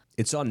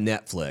 It's on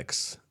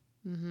Netflix.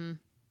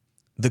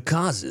 The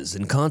causes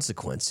and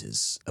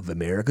consequences of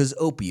America's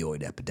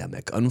opioid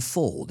epidemic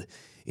unfold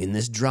in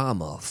this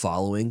drama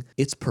following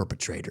its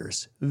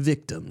perpetrators,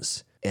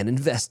 victims, and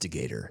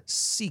investigator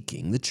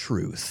seeking the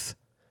truth.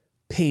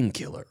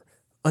 Painkiller,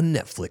 a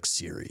Netflix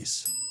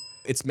series.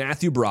 It's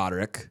Matthew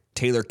Broderick,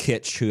 Taylor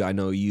Kitsch, who I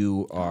know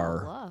you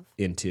are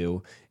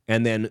into,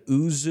 and then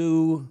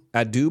Uzu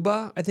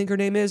Aduba, I think her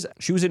name is.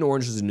 She was in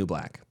Orange is the New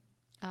Black.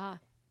 I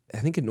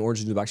think in Orange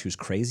is the New Black she was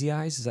Crazy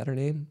Eyes. Is that her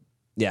name?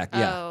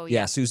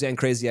 Yeah, Suzanne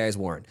Crazy Eyes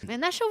Warren.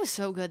 Man, that show was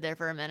so good there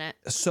for a minute.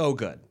 So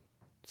good.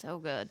 So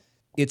good.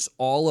 It's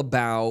all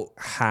about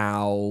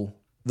how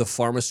the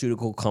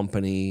pharmaceutical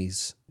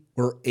companies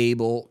were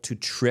able to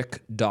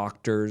trick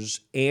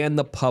doctors and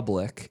the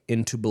public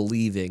into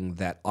believing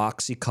that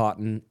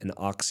Oxycontin and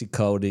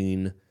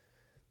oxycodone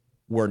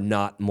were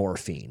not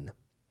morphine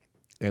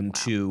and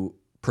to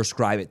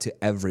prescribe it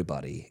to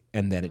everybody.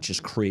 And then it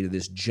just created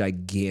this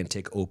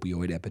gigantic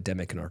opioid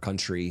epidemic in our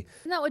country.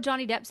 Isn't that what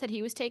Johnny Depp said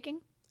he was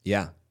taking?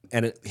 Yeah.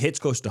 And it hits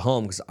close to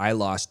home because I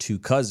lost 2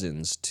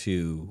 cousins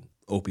to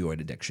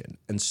opioid addiction.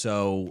 And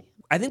so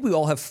I think we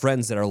all have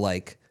friends that are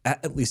like,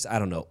 at least, I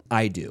don't know,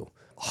 I do.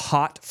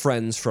 Hot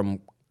friends from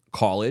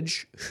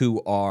college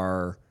who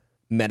are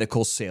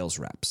medical sales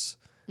reps.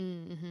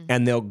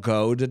 And they'll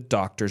go to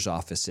doctor's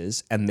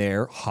offices and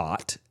they're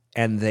hot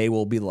and they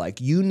will be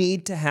like, you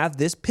need to have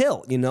this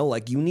pill,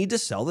 like you need to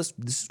sell this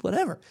is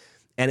whatever.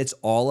 And it's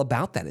all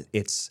about that.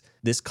 It's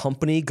this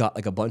company got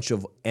like a bunch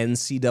of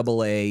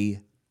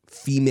NCAA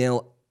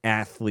female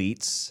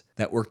athletes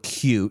that were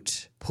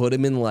cute, put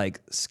them in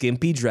like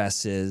skimpy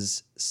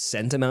dresses,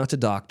 sent them out to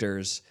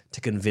doctors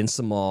to convince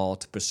them all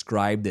to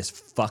prescribe this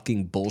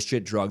fucking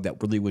bullshit drug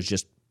that really was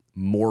just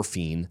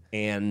morphine,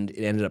 and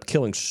it ended up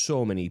killing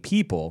so many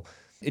people.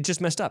 It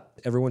just messed up.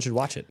 Everyone should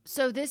watch it.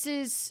 So this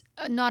is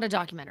not a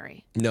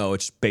documentary. No,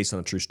 it's based on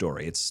a true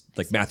story. It's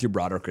like Matthew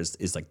Broderick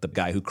is like the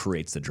guy who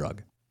creates the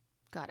drug.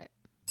 Got it.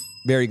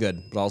 Very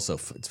good, but also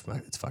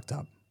it's fucked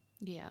up.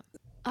 Yeah.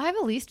 I have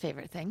a least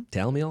favorite thing.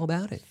 Tell me all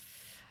about it.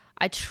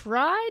 I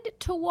tried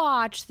to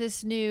watch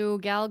this new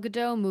Gal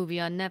Gadot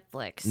movie on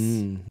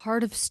Netflix,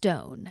 Heart of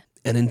Stone.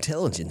 An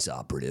intelligence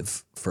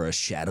operative for a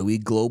shadowy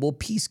global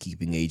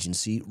peacekeeping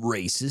agency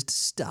races to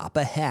stop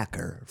a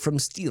hacker from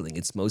stealing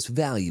its most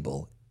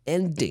valuable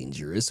and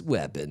Dangerous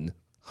Weapon,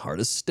 Heart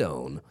of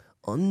Stone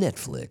on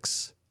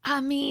Netflix.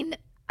 I mean,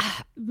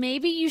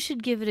 maybe you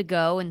should give it a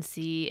go and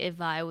see if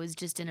I was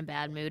just in a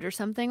bad mood or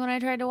something when I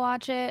tried to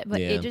watch it.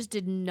 But it just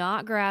did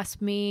not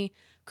grasp me,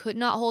 could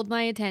not hold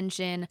my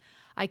attention.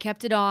 I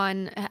kept it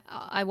on.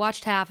 I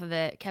watched half of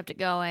it, kept it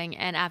going.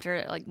 And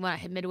after, like, when I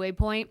hit midway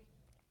point,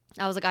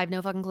 I was like, I have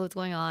no fucking clue what's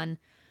going on.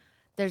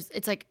 There's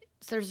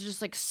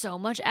just like so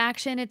much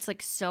action. It's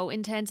like so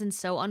intense and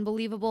so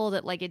unbelievable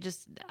that like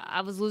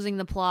I was losing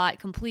the plot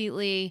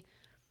completely.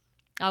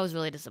 I was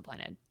really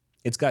disappointed.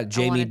 It's got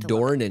Jamie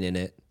Dornan in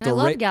it. I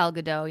love Gal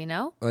Gadot, you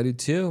know? I do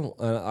too.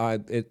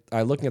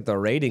 I looking at the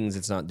ratings,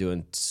 it's not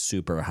doing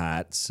super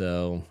hot,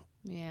 so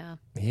yeah,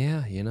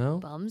 you know.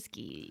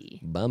 Bumski.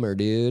 Bummer,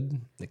 dude.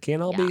 They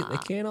can't all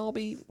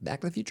be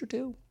Back to the Future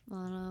too. I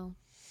don't know.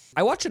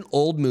 I watched an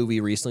old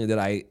movie recently that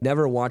I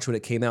never watched when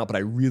it came out, but I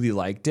really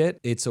liked it.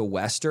 It's a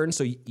Western,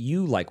 so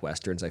you like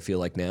Westerns, I feel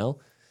like now.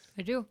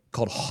 I do.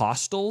 Called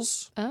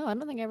Hostels. Oh, I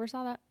don't think I ever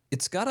saw that.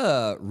 It's got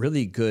a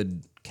really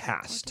good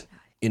cast.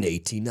 In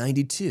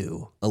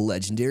 1892, a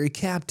legendary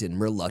captain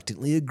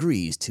reluctantly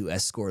agrees to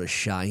escort a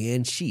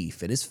Cheyenne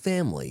chief and his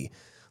family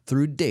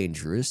through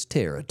dangerous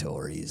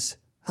territories.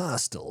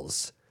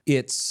 Hostels.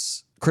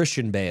 It's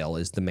Christian Bale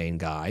is the main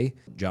guy.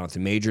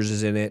 Jonathan Majors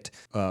is in it.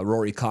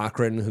 Rory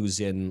Cochrane, who's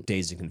in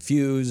Dazed and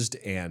Confused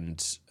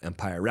and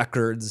Empire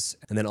Records.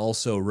 And then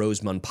also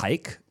Rosamund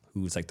Pike,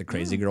 who's like the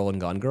crazy girl in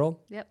Gone Girl.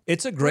 Yep.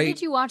 It's a great... Where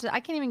did you watch it? I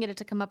can't even get it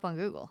to come up on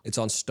Google. It's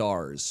on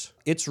Stars.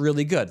 It's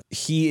really good.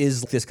 He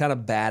is this kind of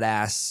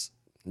badass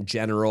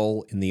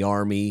general in the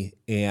army,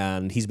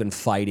 and he's been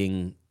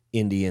fighting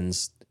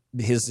Indians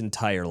his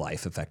entire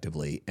life,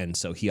 effectively. And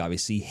so he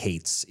obviously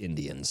hates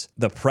Indians.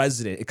 The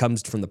president, it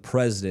comes from the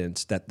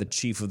president that the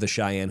chief of the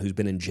Cheyenne, who's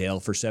been in jail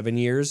for 7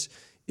 years,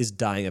 is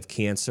dying of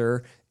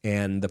cancer.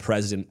 And the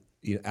president,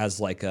 as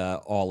like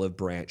a olive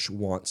branch,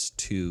 wants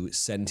to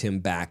send him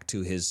back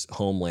to his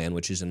homeland,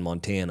 which is in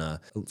Montana,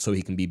 so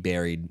he can be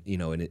buried,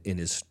 in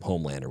his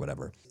homeland or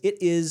whatever.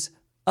 It is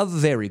a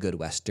very good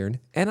Western,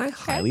 and I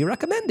highly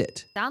recommend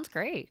it. Sounds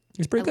great.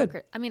 It's pretty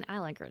good. I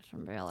like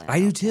Christian Bale. I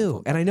do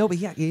too, and I know, but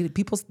yeah,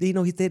 people, they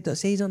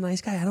say he's a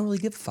nice guy. I don't really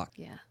give a fuck.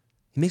 Yeah.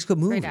 He makes good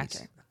movies. Great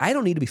actor. I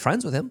don't need to be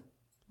friends with him.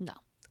 No.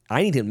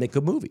 I need him to make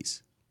good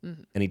movies,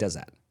 and he does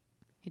that.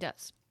 He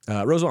does.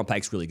 Rosamund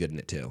Pike's really good in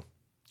it too.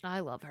 I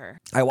love her.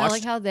 I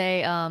like how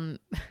they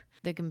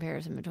the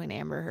comparison between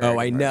Amber Heard. Oh,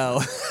 I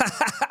know.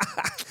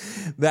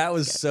 That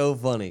was so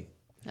funny.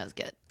 That was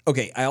good.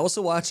 Okay, I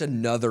also watched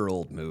another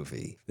old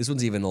movie. This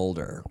one's even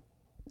older.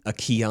 A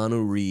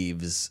Keanu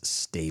Reeves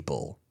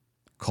staple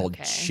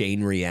called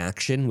Chain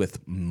Reaction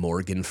with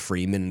Morgan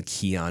Freeman and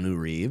Keanu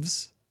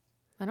Reeves.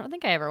 I don't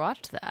think I ever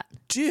watched that.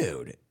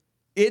 Dude,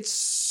 it's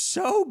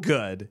so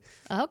good.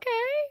 Okay.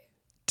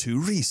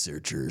 Two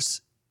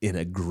researchers in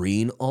a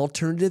green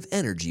alternative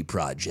energy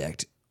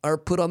project are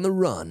put on the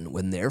run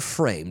when they're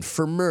framed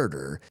for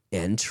murder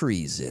and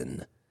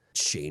treason.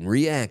 Chain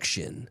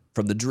Reaction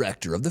from the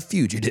director of The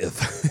Fugitive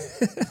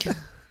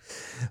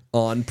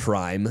on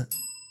Prime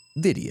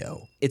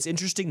Video. It's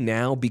interesting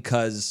now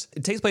because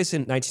it takes place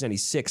in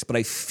 1996, but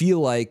I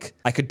feel like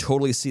I could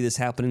totally see this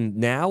happening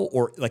now,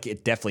 or like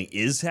it definitely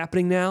is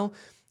happening now.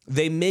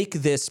 They make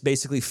this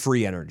basically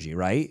free energy,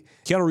 right?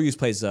 Keanu Reeves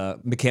plays a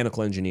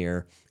mechanical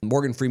engineer.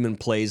 Morgan Freeman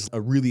plays a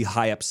really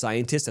high up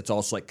scientist that's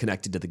also like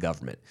connected to the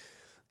government.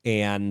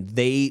 And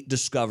they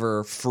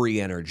discover free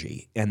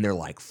energy, and they're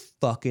like,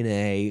 fucking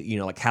A,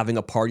 like having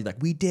a party, like,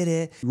 we did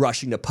it,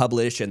 rushing to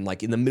publish, and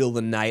like in the middle of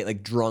the night,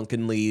 like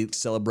drunkenly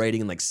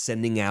celebrating and like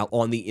sending out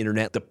on the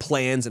internet the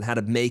plans and how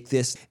to make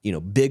this.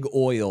 Big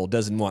oil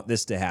doesn't want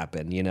this to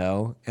happen,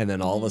 and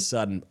then all of a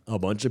sudden a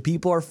bunch of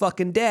people are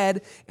fucking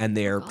dead, and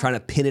they're trying to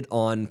pin it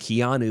on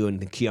Keanu,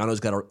 and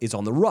Keanu's is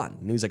on the run,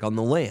 and he's like on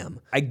the lam.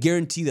 I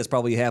guarantee that's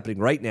probably happening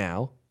right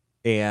now,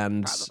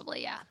 and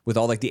probably, yeah, with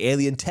all like the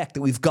alien tech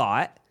that we've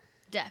got.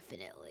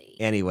 Definitely.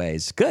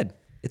 Anyways, good.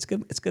 It's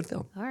good. It's a good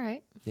film. All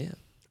right. Yeah.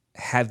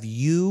 Have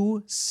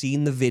you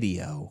seen the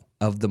video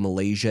of the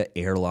Malaysia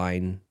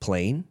airline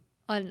plane?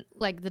 On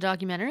like the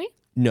documentary?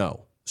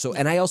 No. So,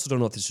 and I also don't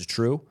know if this is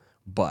true,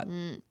 but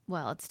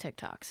well, it's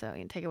TikTok, so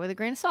you can take it with a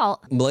grain of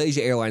salt.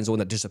 Malaysia Airlines is the one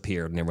that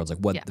disappeared, and everyone's like,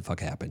 "What the fuck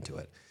happened to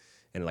it?"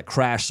 And it like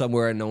crashed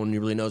somewhere, and no one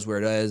really knows where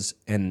it is.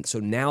 And so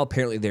now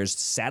apparently there's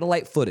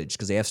satellite footage,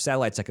 because they have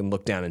satellites that can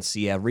look down and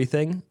see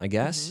everything, I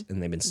guess.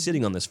 And they've been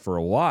sitting on this for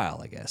a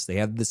while, I guess. They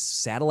have this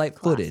satellite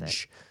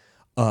footage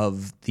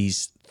of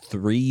these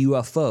 3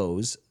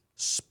 UFOs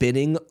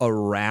spinning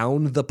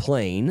around the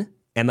plane.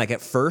 And like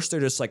at first they're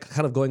just like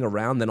kind of going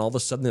around, then all of a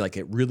sudden they're like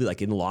it really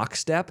like in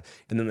lockstep,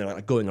 and then they're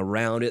like going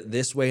around it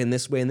this way and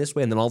this way and this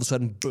way, and then all of a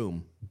sudden,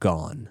 boom,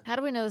 gone. How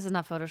do we know this is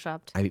not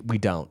photoshopped? We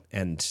don't.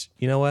 And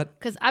you know what?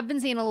 Because I've been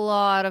seeing a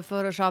lot of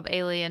Photoshop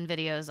alien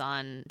videos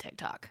on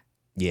TikTok.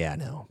 Yeah, I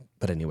know.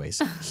 But anyways,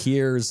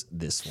 here's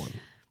this one.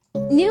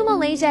 New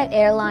Malaysia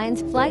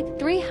Airlines Flight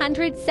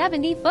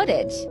 370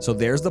 footage. So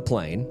there's the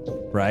plane,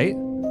 right?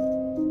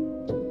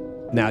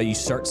 Now you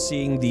start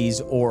seeing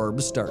these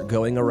orbs start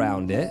going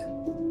around it.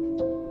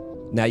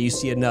 Now you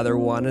see another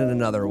one and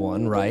another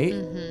one, right?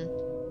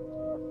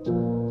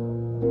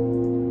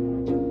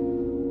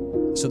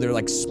 So they're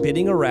like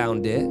spinning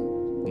around it,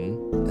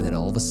 and then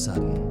all of a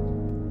sudden,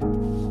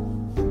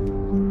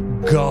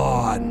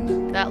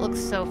 gone. That looks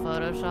so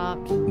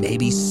photoshopped.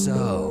 Maybe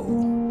so.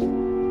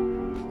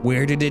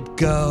 Where did it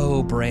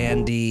go,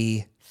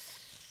 Brandy?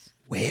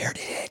 Where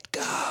did it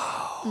go?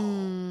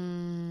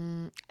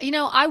 You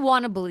know, I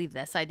want to believe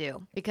this. I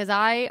do. Because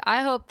I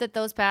hope that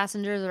those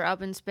passengers are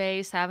up in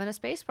space having a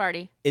space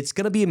party. It's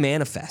going to be a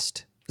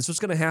manifest. This is what's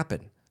going to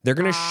happen. They're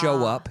going to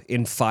show up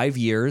in 5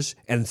 years,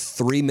 and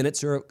 3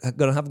 minutes are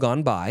going to have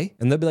gone by,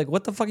 and they'll be like,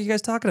 what the fuck are you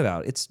guys talking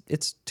about? It's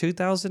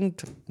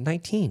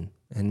 2019.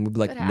 And we'll be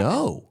like,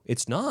 no,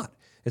 it's not.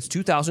 It's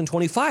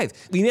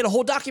 2025. We made a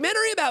whole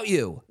documentary about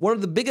you. One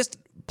of the biggest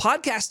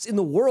podcasts in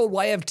the world,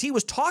 YFT,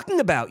 was talking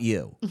about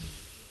you.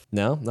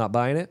 No? Not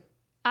buying it?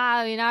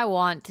 I mean, I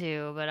want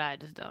to, but I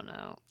just don't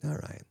know. All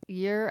right.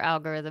 Your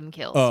algorithm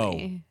kills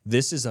me.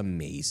 This is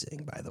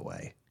amazing, by the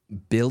way.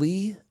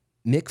 Billy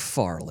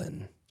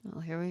McFarland. Oh,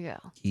 here we go.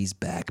 He's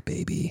back,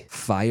 baby.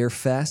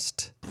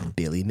 Firefest.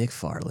 Billy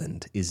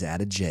McFarland is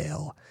out of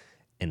jail,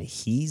 and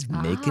he's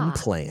making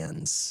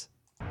plans.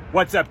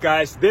 What's up,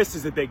 guys? This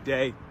is a big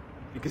day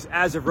because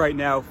as of right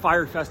now,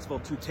 Fire Festival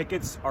 2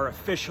 tickets are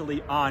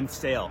officially on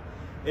sale.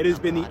 It has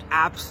been the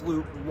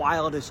absolute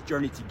wildest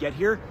journey to get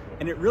here,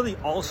 and it really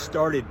all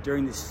started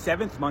during the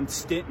 7th-month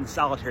stint in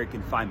solitary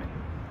confinement.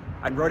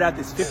 I wrote out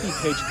this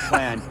 50-page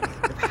plan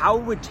of how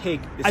it would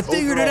take this I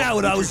figured it out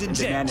when I was in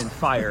jail. Man and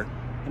fire,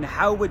 and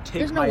how it would take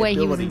There's no my way he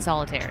was ability in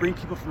solitary. to bring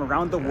people from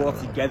around the world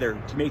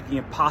together to make the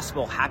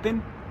impossible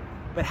happen,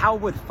 but how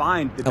it would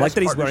find the I like best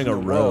that he's partners wearing in a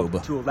the world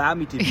robe. to allow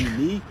me to be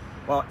me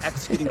while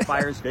executing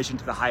Fire's vision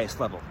to the highest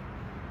level.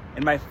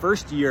 In my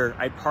first year,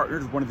 I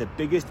partnered with one of the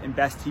biggest and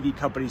best TV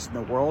companies in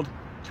the world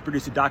to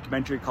produce a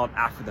documentary called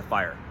After the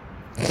Fire.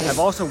 I've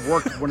also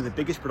worked with one of the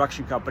biggest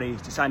production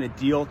companies to sign a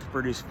deal to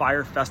produce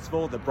Fire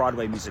Festival, the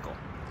Broadway musical.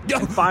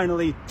 And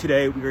finally,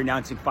 today, we are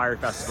announcing Fire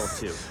Festival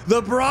 2.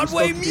 The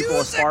Broadway we spoke to people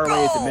as far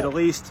away as the Middle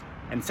East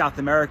and South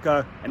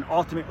America, and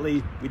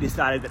ultimately, we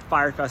decided that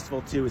Fire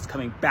Festival 2 is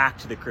coming back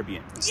to the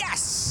Caribbean.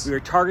 Yes! We are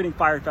targeting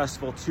Fire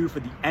Festival 2 for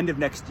the end of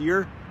next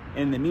year,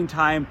 and in the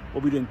meantime,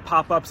 we'll be doing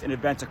pop-ups and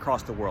events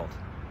across the world.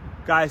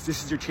 Guys,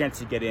 this is your chance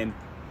to get in.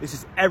 This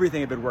is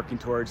everything I've been working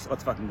towards.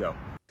 Let's fucking go.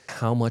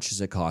 How much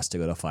does it cost to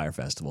go to Fire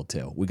Festival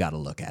 2? We got to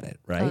look at it,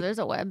 right? Oh, there's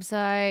a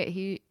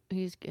website.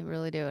 He's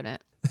really doing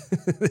it.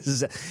 This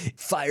is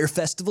Fire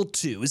Festival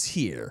 2 is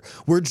here.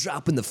 We're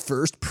dropping the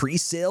first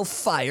pre-sale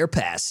Fire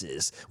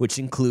passes, which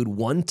include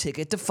 1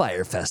 ticket to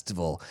Fire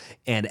Festival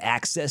and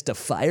access to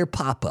Fire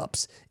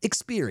pop-ups,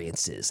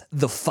 experiences,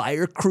 the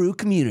Fire crew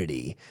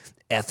community.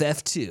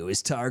 FF2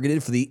 is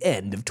targeted for the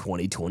end of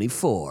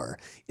 2024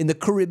 in the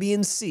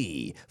Caribbean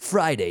Sea,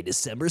 Friday,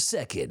 December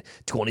 2nd,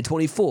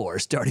 2024,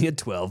 starting at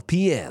 12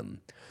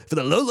 p.m. For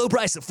the low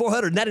price of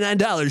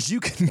 $499,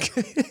 you can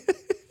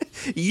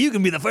you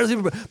can be the first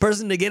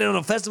person to get in on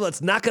a festival.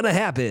 It's not going to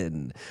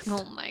happen.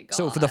 Oh, my God.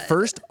 So for the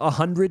first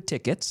 100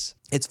 tickets,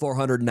 it's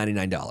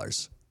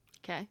 $499.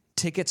 Okay.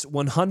 Tickets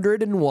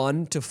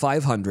 101 to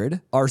 500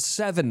 are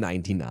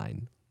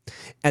 $799.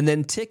 And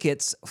then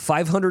tickets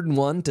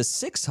 501 to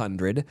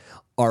 600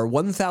 are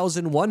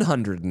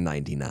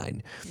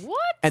 $1,199.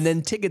 What? And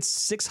then tickets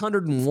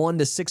 601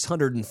 to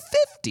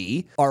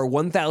 650 are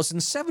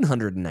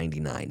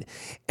 $1,799.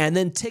 And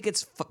then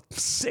tickets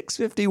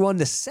 651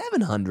 to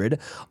 700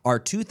 are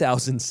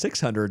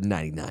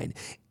 $2,699.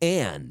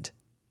 And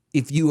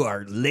if you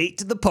are late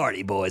to the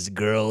party, boys and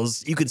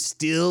girls, you can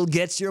still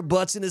get your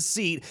butts in a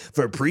seat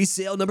for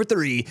pre-sale number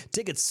 3.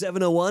 Tickets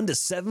 701 to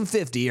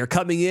 750 are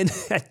coming in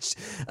at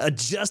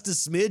just a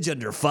smidge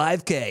under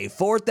 $5,000,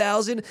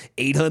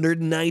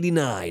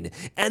 $4,899.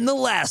 And the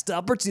last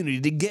opportunity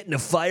to get into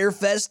Fire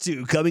Fest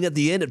 2 coming at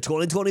the end of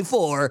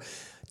 2024.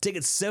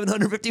 Tickets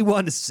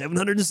 751 to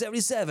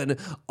 777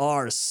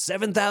 are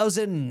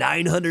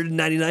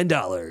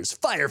 $7,999.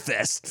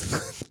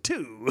 Firefest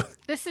 2.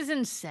 This is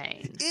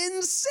insane.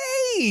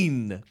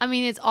 Insane! I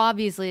mean, it's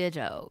obviously a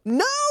joke.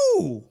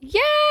 No!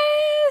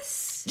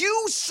 Yes!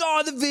 You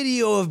saw the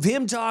video of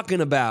him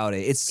talking about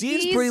it. It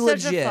seems He's pretty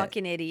such legit. a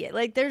fucking idiot.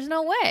 Like, there's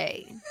no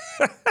way.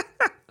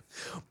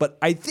 But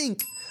I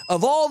think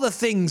of all the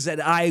things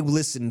that I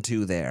listened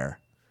to there,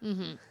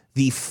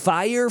 the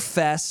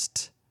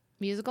Firefest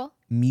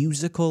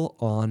Musical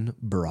on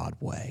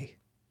Broadway.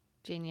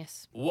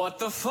 Genius. What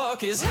the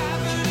fuck is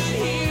happening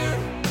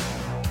here?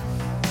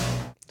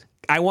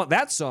 I want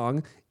that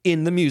song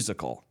in the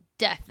musical.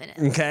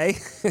 Definitely. Okay?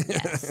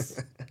 Yes.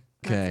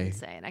 Okay.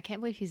 That's insane. I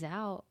can't believe he's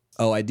out.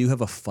 Oh, I do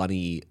have a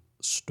funny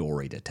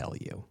story to tell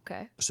you.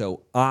 Okay.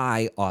 So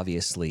I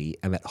obviously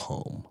am at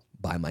home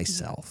by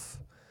myself.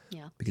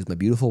 Yeah. Because my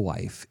beautiful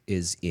wife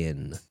is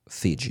in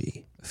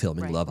Fiji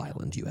filming Right. Love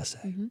Island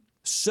USA.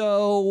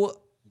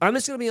 So I'm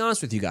just going to be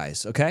honest with you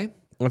guys, okay?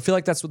 I feel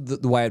like that's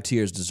what the Why of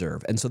Tears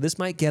deserve. And so this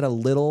might get a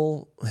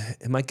little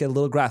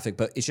graphic,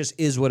 but it just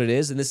is what it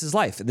is. And this is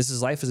life. And this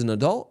is life as an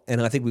adult.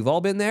 And I think we've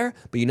all been there.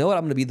 But you know what?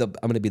 I'm going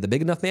to be the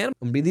big enough man. I'm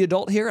going to be the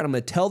adult here, and I'm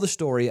going to tell the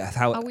story of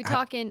how. Are we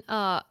talking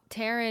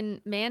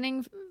Taryn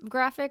Manning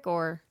graphic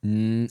or?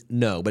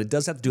 No, but it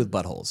does have to do with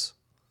buttholes.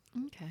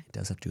 Okay. It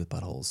does have to do with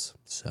buttholes.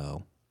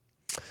 So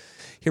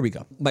here we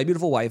go. My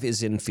beautiful wife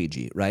is in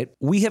Fiji, right?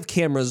 We have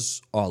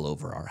cameras all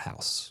over our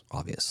house,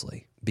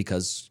 obviously,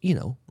 because,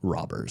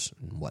 robbers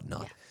and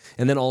whatnot. Yeah.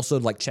 And then also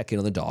like check in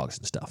on the dogs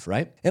and stuff,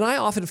 right? And I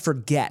often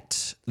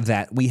forget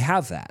that we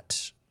have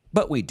that,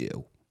 but we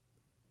do.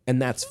 And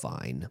that's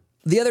fine.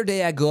 The other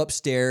day I go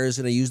upstairs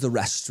and I use the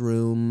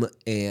restroom,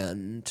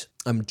 and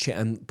I'm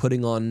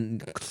putting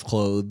on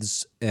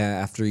clothes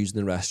after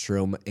using the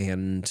restroom,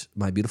 and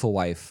my beautiful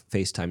wife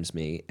FaceTimes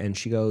me and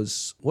she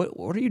goes, what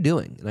are you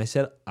doing? And I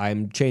said,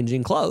 I'm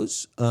changing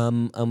clothes.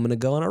 I'm going to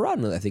go on a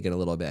run, I think, in a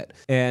little bit.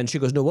 And she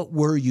goes, no, what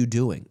were you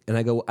doing? And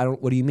I go,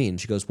 what do you mean?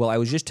 She goes, well, I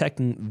was just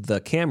checking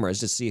the cameras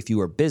to see if you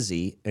were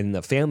busy in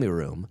the family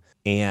room,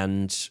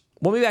 and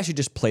well, maybe I should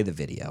just play the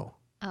video.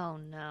 Oh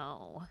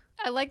no.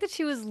 I like that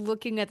she was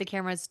looking at the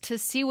cameras to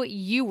see what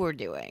you were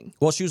doing.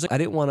 Well, she was like, I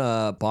didn't want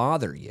to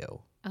bother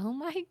you. Oh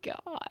my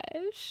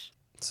gosh.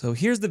 So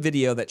here's the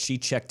video that she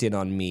checked in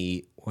on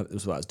me. What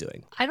was what I was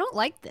doing? I don't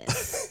like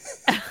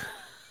this.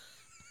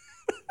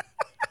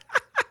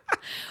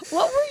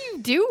 What were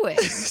you doing?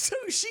 So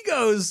she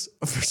goes,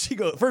 first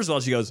of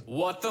all, she goes,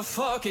 What the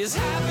fuck is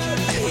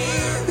happening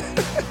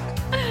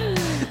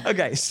here?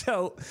 Okay,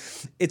 so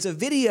it's a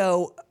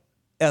video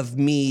of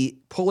me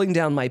pulling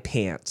down my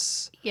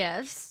pants.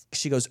 Yes.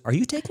 She goes, are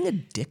you taking a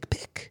dick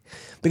pic?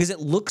 Because it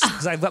looks,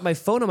 because I've got my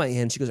phone in my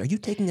hand. She goes, are you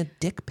taking a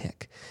dick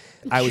pic?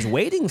 I was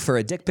waiting for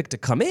a dick pic to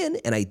come in,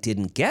 and I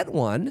didn't get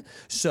one.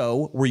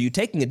 So were you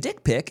taking a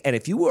dick pic? And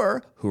if you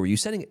were, who were you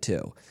sending it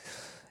to?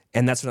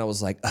 And that's when I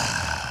was like,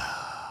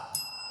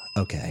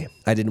 okay,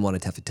 I didn't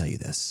want to have to tell you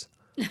this.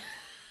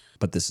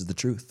 But this is the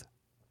truth.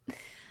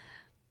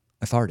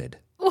 I farted.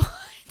 What?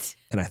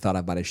 And I thought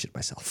I might have shit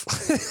myself.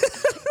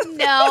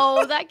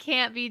 No, that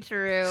can't be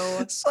true.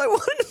 So I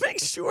wanted to make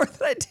sure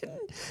that I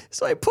didn't.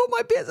 So I pulled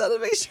my pants out to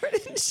make sure I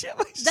didn't shit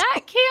myself.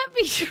 That can't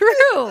be true.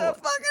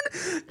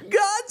 Fucking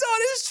God's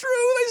honest truth.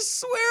 I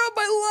swear on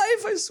my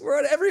life. I swear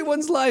on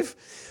everyone's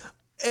life.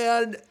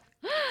 And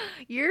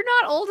you're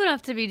not old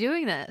enough to be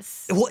doing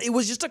this. Well, it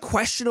was just a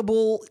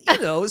questionable,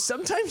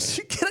 sometimes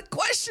you get a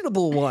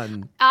questionable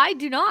one. I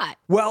do not.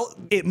 Well,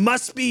 it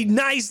must be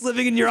nice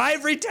living in your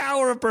ivory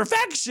tower of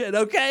perfection,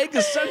 okay?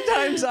 Because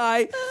sometimes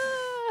I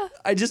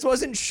just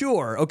wasn't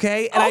sure,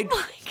 okay? And my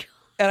God.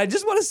 And I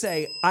just want to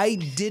say, I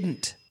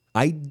didn't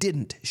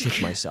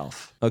shit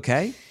myself,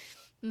 okay?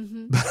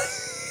 Mm-hmm.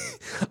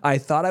 I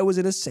thought I was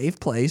in a safe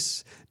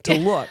place to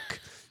look.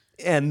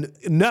 And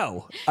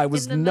no, I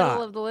was not. In the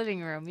middle of the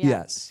living room, yeah.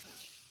 Yes.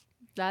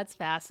 That's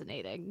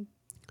fascinating.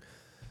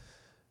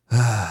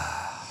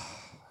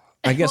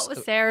 I guess. What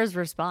was Sarah's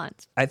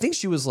response? I think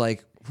she was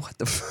like, what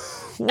the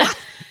what?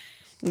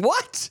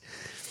 What?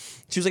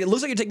 She was like, it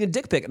looks like you're taking a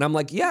dick pic. And I'm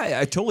like, yeah,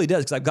 it totally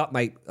does. Because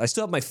I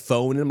still have my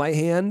phone in my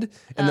hand.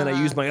 And then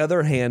I use my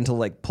other hand to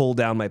like pull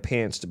down my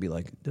pants to be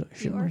like, did I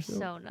shit You are myself?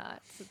 so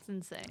nuts. It's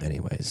insane.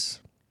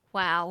 Anyways.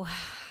 Wow.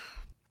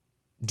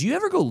 Do you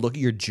ever go look at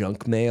your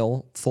junk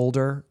mail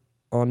folder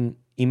on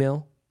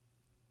email?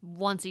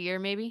 Once a year,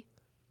 maybe?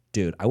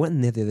 Dude, I went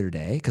in there the other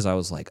day because I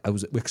was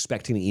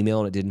expecting an email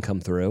and it didn't come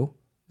through.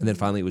 And then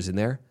finally it was in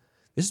there.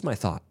 This is my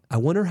thought. I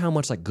wonder how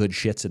much like good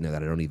shit's in there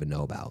that I don't even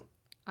know about.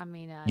 I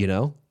mean,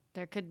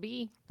 there could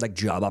be. Like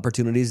job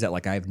opportunities that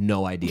like I have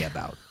no idea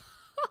about.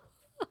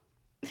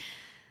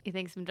 You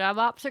think some job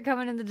ops are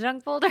coming in the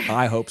junk folder?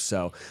 I hope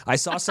so. I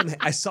saw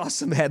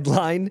some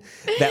headline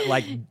that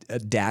like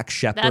Dak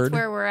Shepard. That's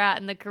where we're at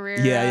in the career.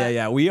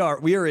 Yeah. We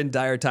are in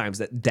dire times.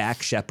 That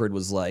Dak Shepard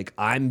was like,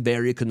 I'm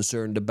very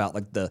concerned about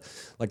the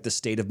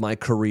state of my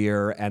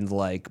career and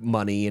like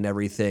money and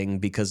everything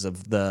because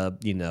of the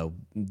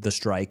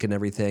strike and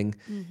everything.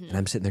 Mm-hmm. And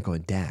I'm sitting there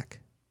going, Dak,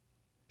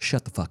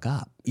 shut the fuck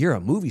up. You're a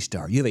movie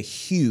star. You have a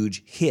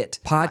huge hit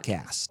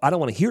podcast. I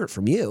don't want to hear it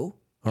from you.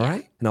 All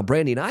right? Now,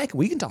 Brandy and I,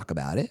 we can talk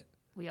about it.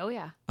 Oh,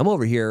 yeah. I'm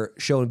over here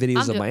showing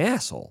videos of my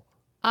asshole.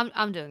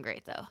 I'm doing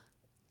great, though.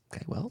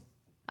 Okay, well.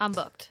 I'm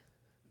booked.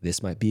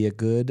 This might be a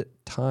good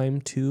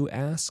time to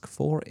ask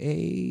for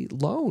a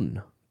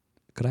loan.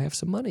 Could I have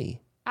some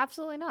money?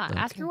 Absolutely not. Okay.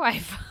 Ask your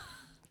wife.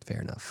 Fair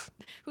enough.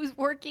 Who's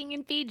working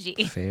in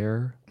Fiji.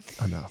 Fair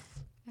enough.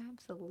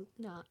 Absolutely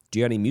not. Do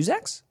you have any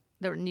musics?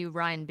 The new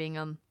Ryan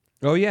Bingham.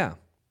 Oh, yeah.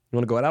 You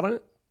want to go out on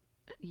it?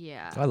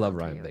 Yeah. I love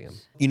Ryan Bingham.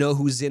 You know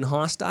who's in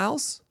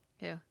Hostiles?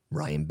 Who?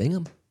 Ryan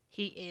Bingham.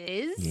 He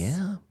is?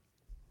 Yeah.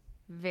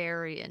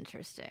 Very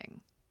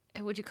interesting.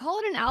 Would you call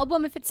it an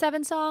album if it's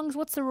 7 songs?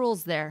 What's the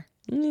rules there?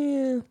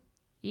 Yeah.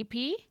 EP?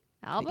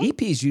 Album? The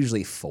EP is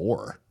usually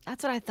 4.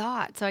 That's what I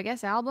thought. So I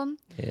guess album?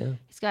 Yeah.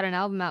 He's got an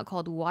album out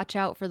called Watch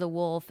Out for the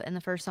Wolf, and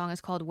the first song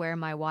is called Where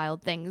My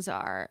Wild Things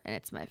Are, and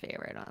it's my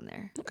favorite on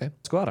there. Okay.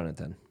 Let's go out on it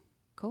then.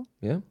 Cool.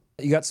 Yeah.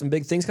 You got some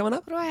big things coming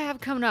up? What do I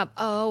have coming up?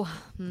 Oh,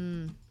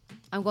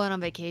 I'm going on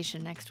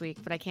vacation next week,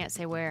 but I can't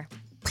say where.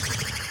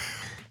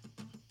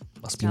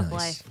 Must be Tough nice.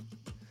 life.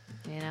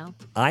 You know?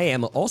 I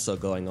am also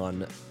going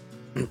on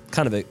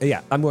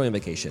I'm going on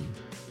vacation.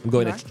 I'm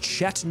going You to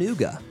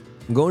Chattanooga.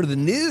 I'm going to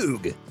the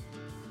Noog.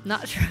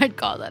 Not sure I'd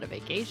call that a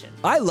vacation.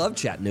 I love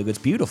Chattanooga. It's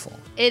beautiful.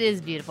 It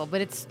is beautiful,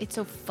 but it's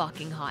so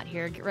fucking hot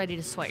here. Get ready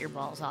to sweat your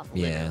balls off,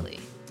 literally.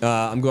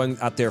 I'm going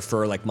out there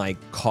for like my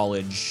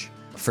college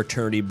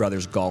fraternity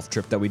brothers golf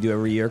trip that we do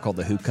every year called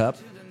the Hook Cup.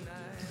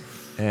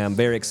 And I'm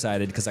very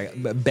excited because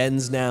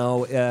Ben's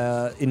now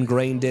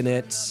ingrained in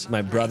it.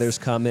 My brother's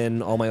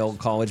coming, all my old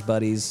college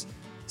buddies.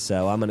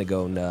 So I'm going to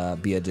go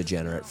and be a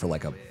degenerate for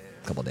like a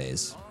couple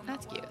days.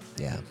 That's cute.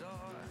 Yeah.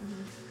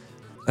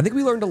 I think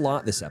we learned a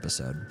lot this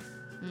episode.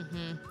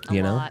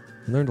 A lot.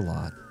 We learned a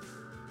lot.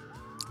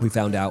 We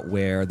found out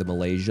where the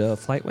Malaysia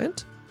flight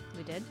went.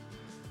 We did.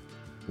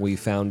 We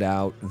found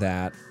out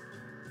that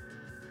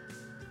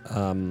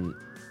Taryn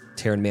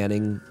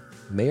Manning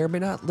may or may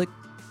not lick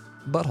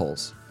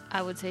buttholes.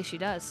 I would say she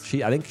does.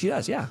 I think she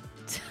does, yeah.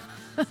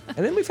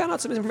 And then we found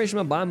out some information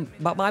about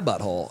my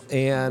butthole,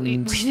 and We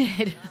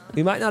did.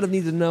 we might not have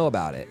needed to know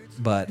about it,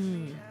 but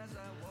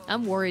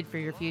I'm worried for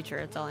your future.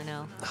 That's all I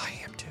know. I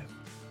am too.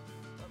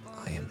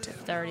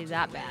 It's already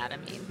that bad. I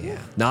mean, Yeah,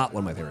 not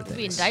one of my favorite you'll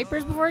be in things.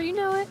 diapers before you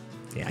know it.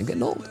 Yeah, I'm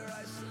getting old.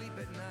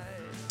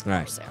 All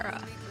right. Sarah.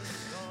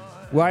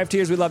 Well, I have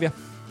tears. We love you.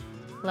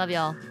 Love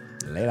y'all.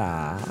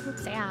 Later.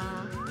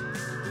 Sarah.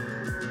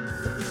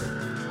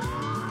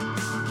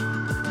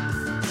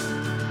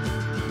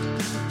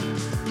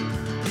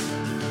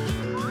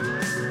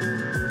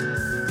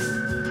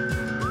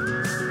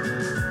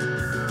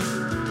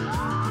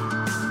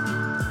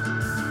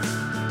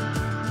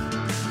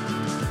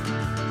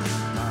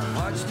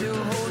 Still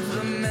holds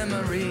the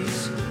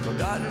memories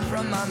forgotten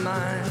from my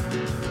mind.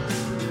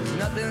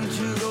 Nothing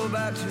to go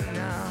back to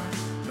now.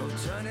 No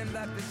turning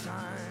back the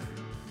time.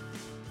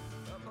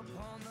 Up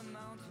upon the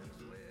mountains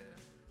where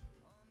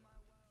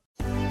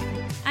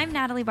I'm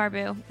Natalie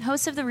Barbu,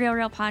 host of the Real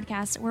Real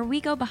podcast, where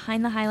we go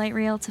behind the highlight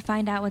reel to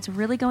find out what's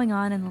really going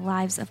on in the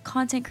lives of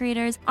content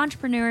creators,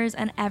 entrepreneurs,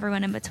 and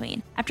everyone in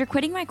between. After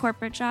quitting my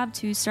corporate job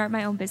to start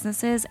my own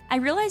businesses, I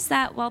realized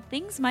that while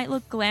things might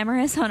look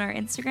glamorous on our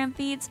Instagram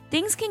feeds,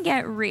 things can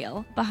get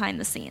real behind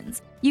the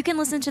scenes. You can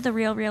listen to The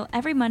Real Real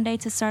every Monday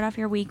to start off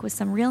your week with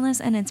some realness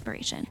and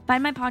inspiration.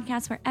 Find my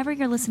podcast wherever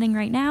you're listening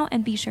right now,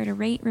 and be sure to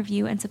rate,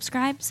 review, and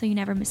subscribe so you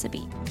never miss a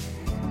beat.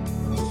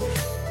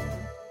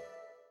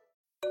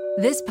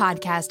 This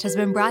podcast has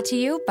been brought to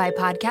you by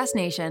Podcast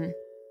Nation.